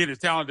down, being as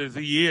talented as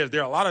he is,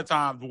 there are a lot of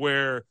times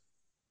where,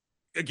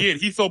 again,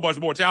 he's so much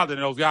more talented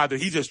than those guys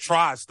that he just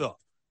tries stuff.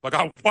 Like,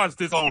 I watched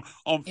this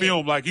on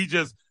film. Like, he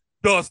just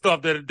does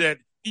stuff that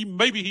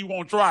he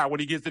won't try when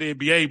he gets to the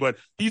NBA, but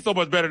he's so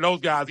much better than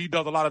those guys. He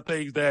does a lot of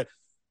things that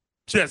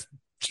just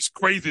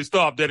crazy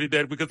stuff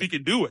that because he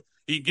can do it.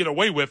 He can get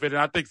away with it.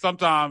 And I think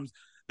sometimes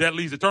that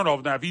leads to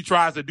turnovers. Now, if he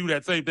tries to do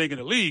that same thing in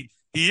the league,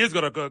 he is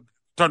going to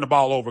turn the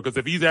ball over, because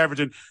if he's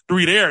averaging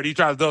 3 there and he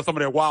tries to do some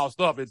of that wild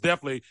stuff, it's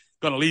definitely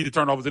going to lead to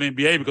turnovers in the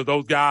NBA, because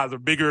those guys are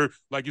bigger,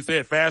 like you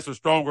said, faster,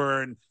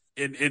 stronger,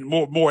 and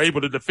more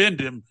able to defend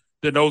him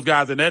than those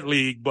guys in that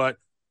league. But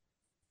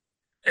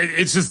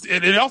it's just,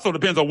 it also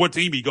depends on what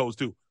team he goes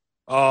to.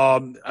 I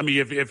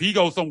mean, if he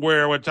goes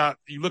somewhere,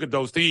 you look at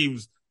those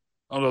teams,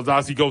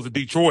 obviously he goes to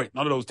Detroit,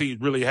 none of those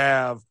teams really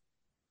have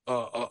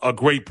a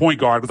great point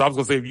guard. Because I was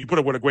going to say, if you put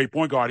him with a great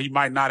point guard, he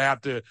might not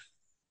have to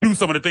do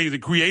some of the things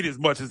and create as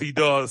much as he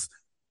does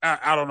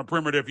out on the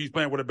perimeter if he's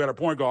playing with a better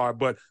point guard.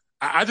 But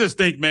I just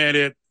think, man,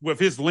 that with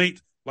his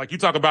length, like you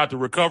talk about the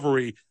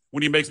recovery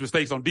when he makes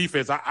mistakes on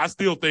defense, I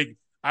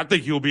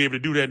think he'll be able to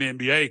do that in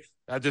the NBA.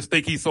 I just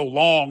think he's so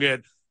long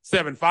at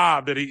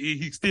 7'5" that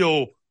he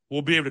still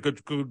will be able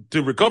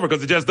to recover,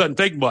 because it just doesn't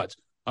take much.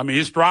 I mean,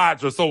 his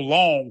strides are so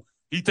long.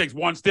 He takes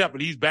one step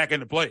and he's back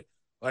into play.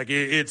 Like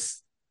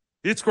it's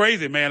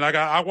crazy, man. Like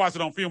I watched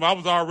it on film. I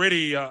was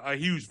already a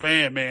huge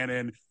fan, man,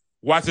 and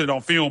watching it on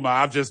film,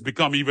 I've just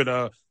become even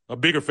a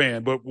bigger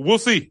fan. But we'll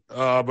see.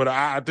 But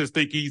I just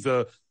think he's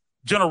a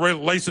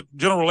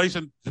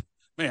generation.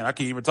 Man, I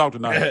can't even talk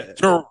tonight.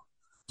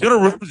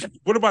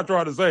 What am I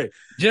trying to say?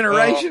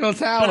 Generational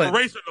talent.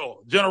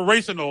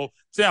 Generational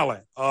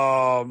talent.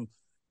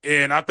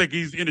 And I think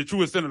he's in the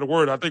truest sense of the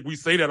word. I think we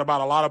say that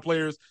about a lot of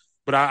players,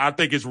 but I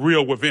think it's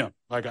real with him.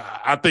 Like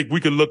I think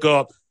we can look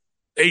up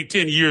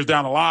 8-10 years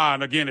down the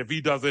line again if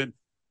he doesn't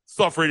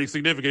suffer any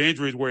significant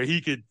injuries, where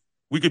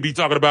we could be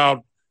talking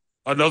about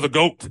another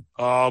GOAT.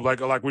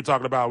 Like we're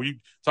talking about. We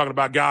talking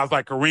about guys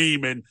like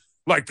Kareem and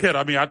like Ted.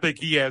 I mean, I think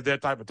he has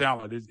that type of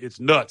talent. It's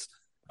nuts.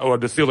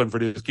 The ceiling for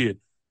this kid.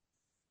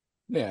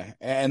 Yeah,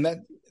 and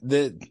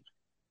that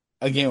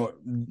again,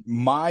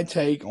 my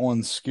take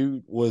on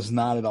Scoot was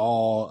not at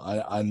all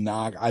a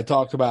knock. I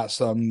talked about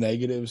some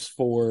negatives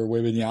for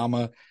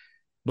Wembanyama,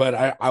 but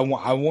I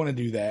want to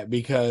do that,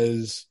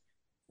 because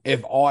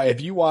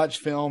if you watch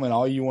film and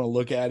all you want to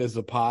look at is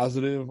the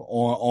positive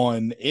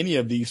on any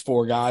of these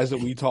 4 guys that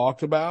we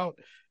talked about,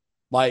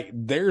 like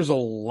there's a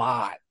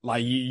lot.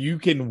 Like you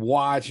can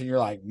watch and you're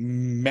like,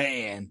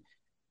 man,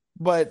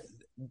 but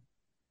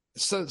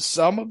so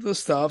some of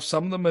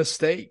the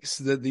mistakes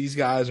that these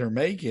guys are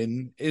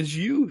making is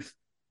youth.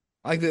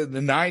 Like the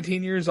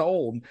 19 years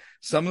old,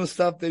 some of the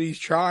stuff that he's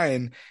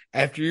trying,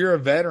 after you're a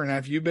veteran,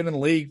 after you've been in the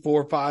league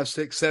 4, 5,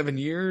 6, 7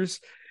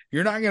 years,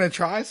 you're not going to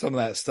try some of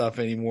that stuff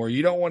anymore.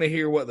 You don't want to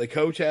hear what the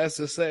coach has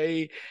to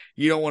say.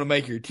 You don't want to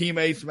make your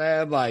teammates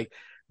mad. Like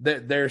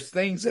there's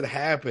things that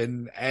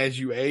happen as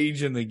you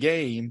age in the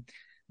game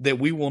that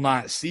we will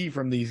not see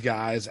from these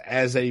guys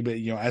as they're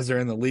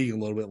in the league a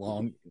little bit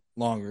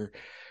longer.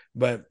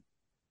 But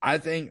I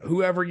think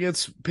whoever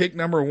gets pick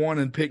number 1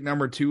 and pick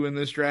number 2 in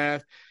this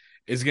draft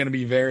is going to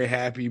be very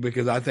happy,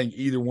 because I think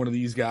either one of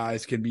these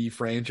guys can be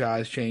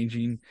franchise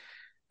changing.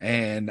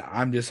 And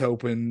I'm just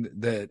hoping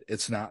that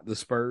it's not the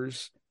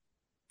Spurs.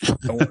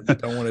 Don't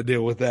want to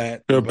deal with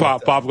that.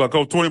 Pop's gonna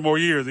go 20 more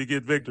years. He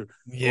gets Victor.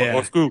 Yeah.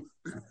 Or Scoop.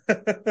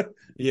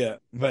 Yeah.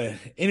 But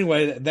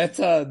anyway, that's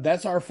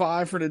our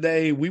 5 for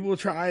today. We will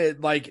try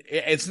it. Like,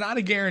 it's not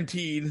a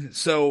guaranteed.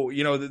 So,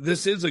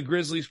 this is a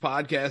Grizzlies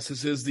podcast.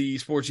 This is the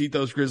Sports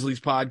Ethos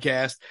Grizzlies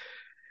podcast.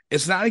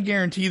 It's not a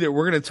guarantee that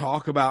we're going to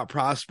talk about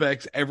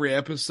prospects every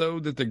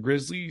episode that the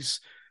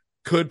Grizzlies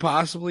could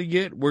possibly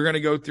get. We're going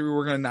to go through,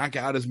 we're going to knock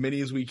out as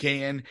many as we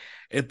can.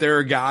 If there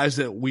are guys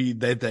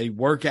that they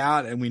work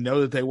out and we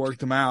know that they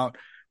worked them out,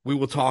 we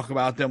will talk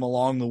about them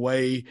along the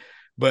way.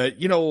 But,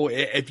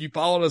 if you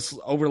followed us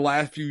over the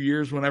last few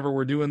years, whenever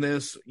we're doing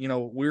this,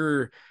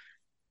 we're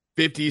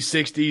 50,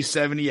 60,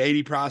 70,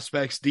 80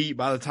 prospects deep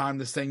by the time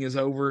this thing is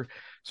over.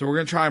 So we're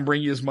going to try and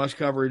bring you as much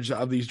coverage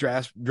of these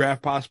draft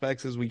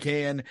prospects as we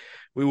can.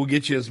 We will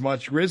get you as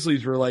much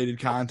Grizzlies related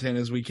content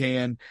as we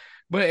can.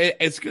 But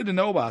it's good to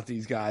know about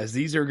these guys.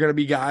 These are going to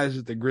be guys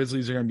that the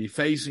Grizzlies are going to be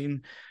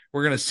facing.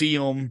 We're going to see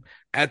them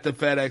at the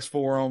FedEx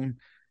Forum,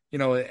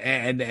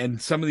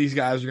 and some of these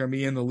guys are going to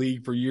be in the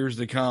league for years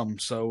to come.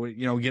 So,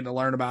 getting to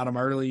learn about them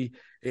early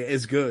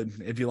is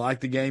good. If you like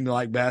the game, you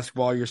like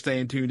basketball, you're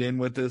staying tuned in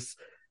with us,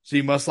 so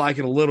you must like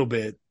it a little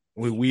bit.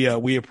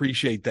 We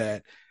appreciate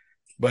that.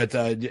 But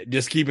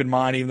just keep in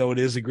mind, even though it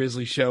is a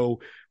Grizzlies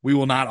show, we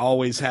will not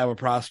always have a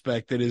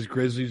prospect that is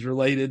Grizzlies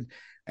related,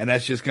 and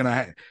that's just going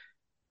to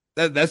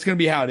that's going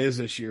to be how it is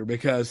this year,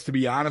 because to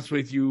be honest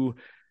with you,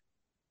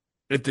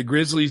 if the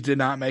Grizzlies did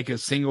not make a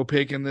single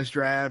pick in this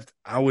draft,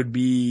 I would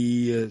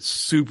be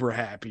super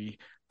happy.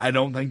 I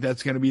don't think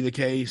that's going to be the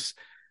case,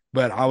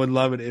 but I would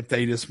love it if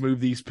they just move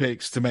these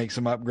picks to make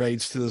some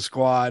upgrades to the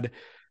squad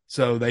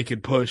so they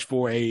could push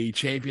for a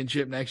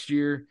championship next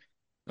year.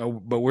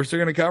 But we're still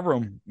going to cover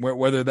them.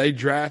 Whether they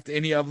draft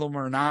any of them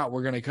or not,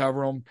 we're going to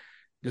cover them.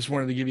 Just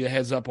wanted to give you a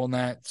heads up on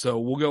that. So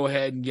we'll go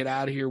ahead and get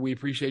out of here. We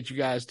appreciate you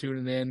guys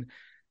tuning in.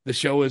 The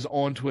show is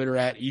on Twitter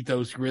at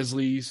Ethos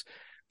Grizzlies.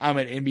 I'm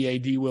at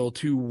NBA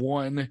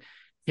DWill21.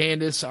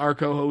 Candace, our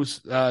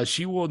co-host,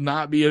 she will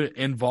not be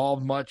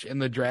involved much in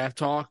the draft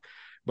talk,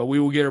 but we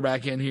will get her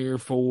back in here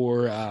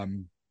for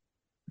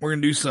we're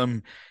going to do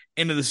some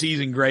end of the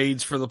season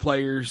grades for the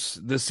players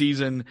this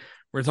season.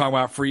 We're talking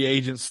about free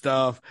agent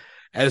stuff.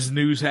 As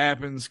news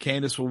happens,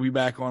 Candace will be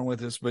back on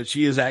with us, but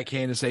she is at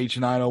Candace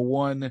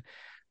H901.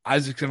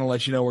 Isaac's going to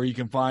let you know where you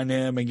can find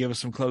him and give us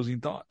some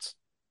closing thoughts.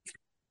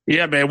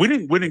 Yeah, man, we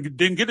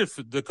didn't get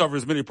to cover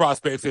as many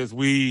prospects as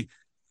we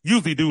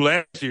usually do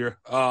last year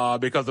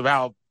because of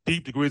how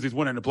deep the Grizzlies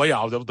went in the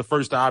playoffs. That was the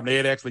first time they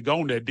had actually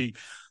gone that deep.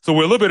 So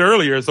we're a little bit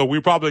earlier, so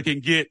we probably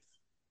can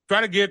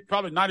try to get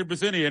probably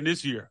 90% in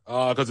this year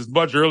because it's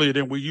much earlier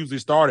than we usually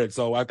started.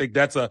 So I think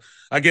that's a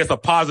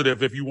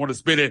positive if you want to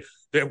spin it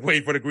that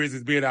way for the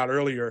Grizzlies being out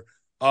earlier.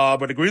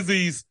 But the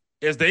Grizzlies,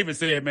 as David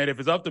said, man, if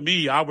it's up to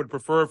me, I would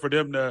prefer for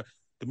them to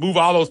move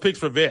all those picks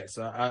for vets.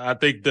 I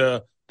think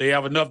they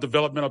have enough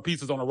developmental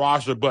pieces on the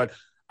roster, but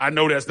I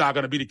know that's not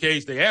going to be the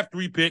case. They have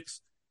 3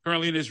 picks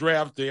currently in this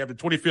draft. They have the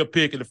 25th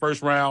pick in the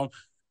first round.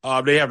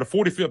 They have the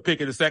 45th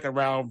pick in the second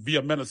round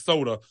via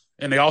Minnesota,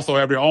 and they also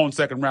have their own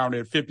second round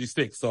at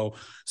 56. So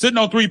sitting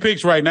on 3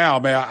 picks right now,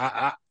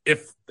 man,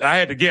 if I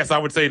had to guess, I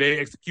would say they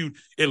execute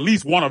at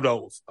least one of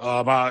those,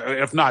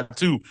 if not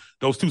 2,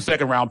 those 2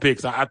 second round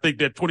picks. I think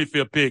that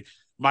 25th pick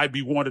might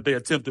be one that they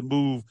attempt to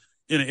move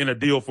in a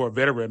deal for a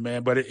veteran,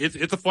 man. But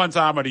it's a fun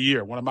time of the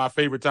year. One of my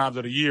favorite times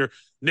of the year.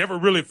 Never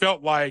really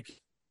felt like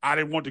I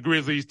didn't want the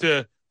Grizzlies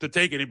to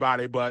take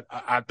anybody, but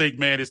I think,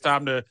 man, it's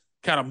time to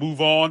kind of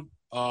move on.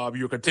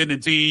 You're a contending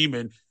team,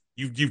 and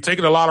you've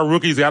taken a lot of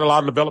rookies, got a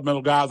lot of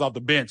developmental guys off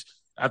the bench.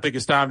 I think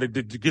it's time to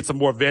get some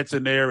more vets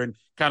in there and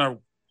kind of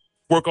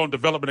work on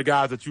developing the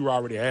guys that you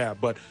already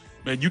have. But,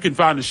 man, you can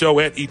find the show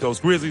at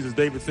Ethos Grizzlies. As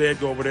David said,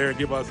 go over there and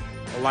give us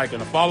a like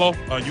and a follow.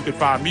 You can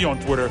find me on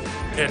Twitter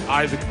at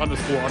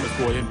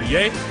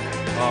Isaac__NBA.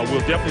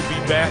 We'll definitely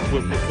be back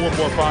with 4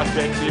 more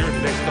prospects here in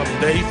the next couple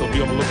of days, so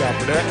be on the lookout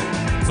for that.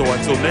 So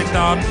until next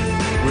time,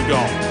 we're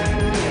gone.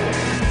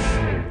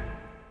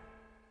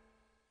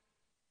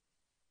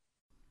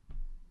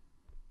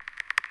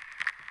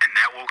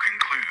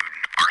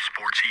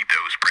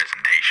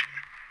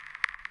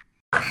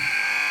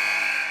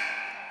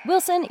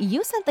 Wilson,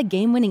 you sent the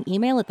game-winning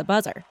email at the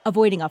buzzer,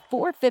 avoiding a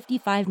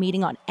 4:55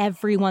 meeting on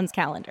everyone's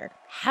calendar.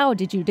 How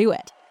did you do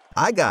it?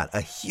 I got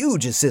a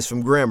huge assist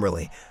from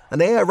Grammarly,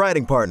 an AI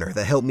writing partner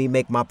that helped me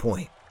make my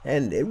point.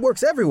 And it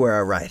works everywhere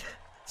I write.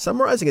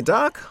 Summarizing a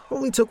doc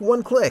only took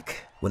 1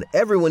 click. When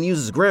everyone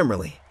uses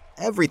Grammarly,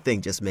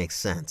 everything just makes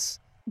sense.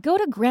 Go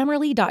to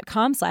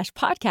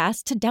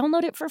Grammarly.com/podcast to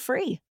download it for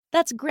free.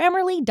 That's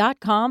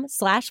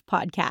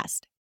Grammarly.com/podcast.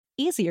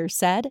 Easier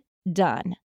said, done.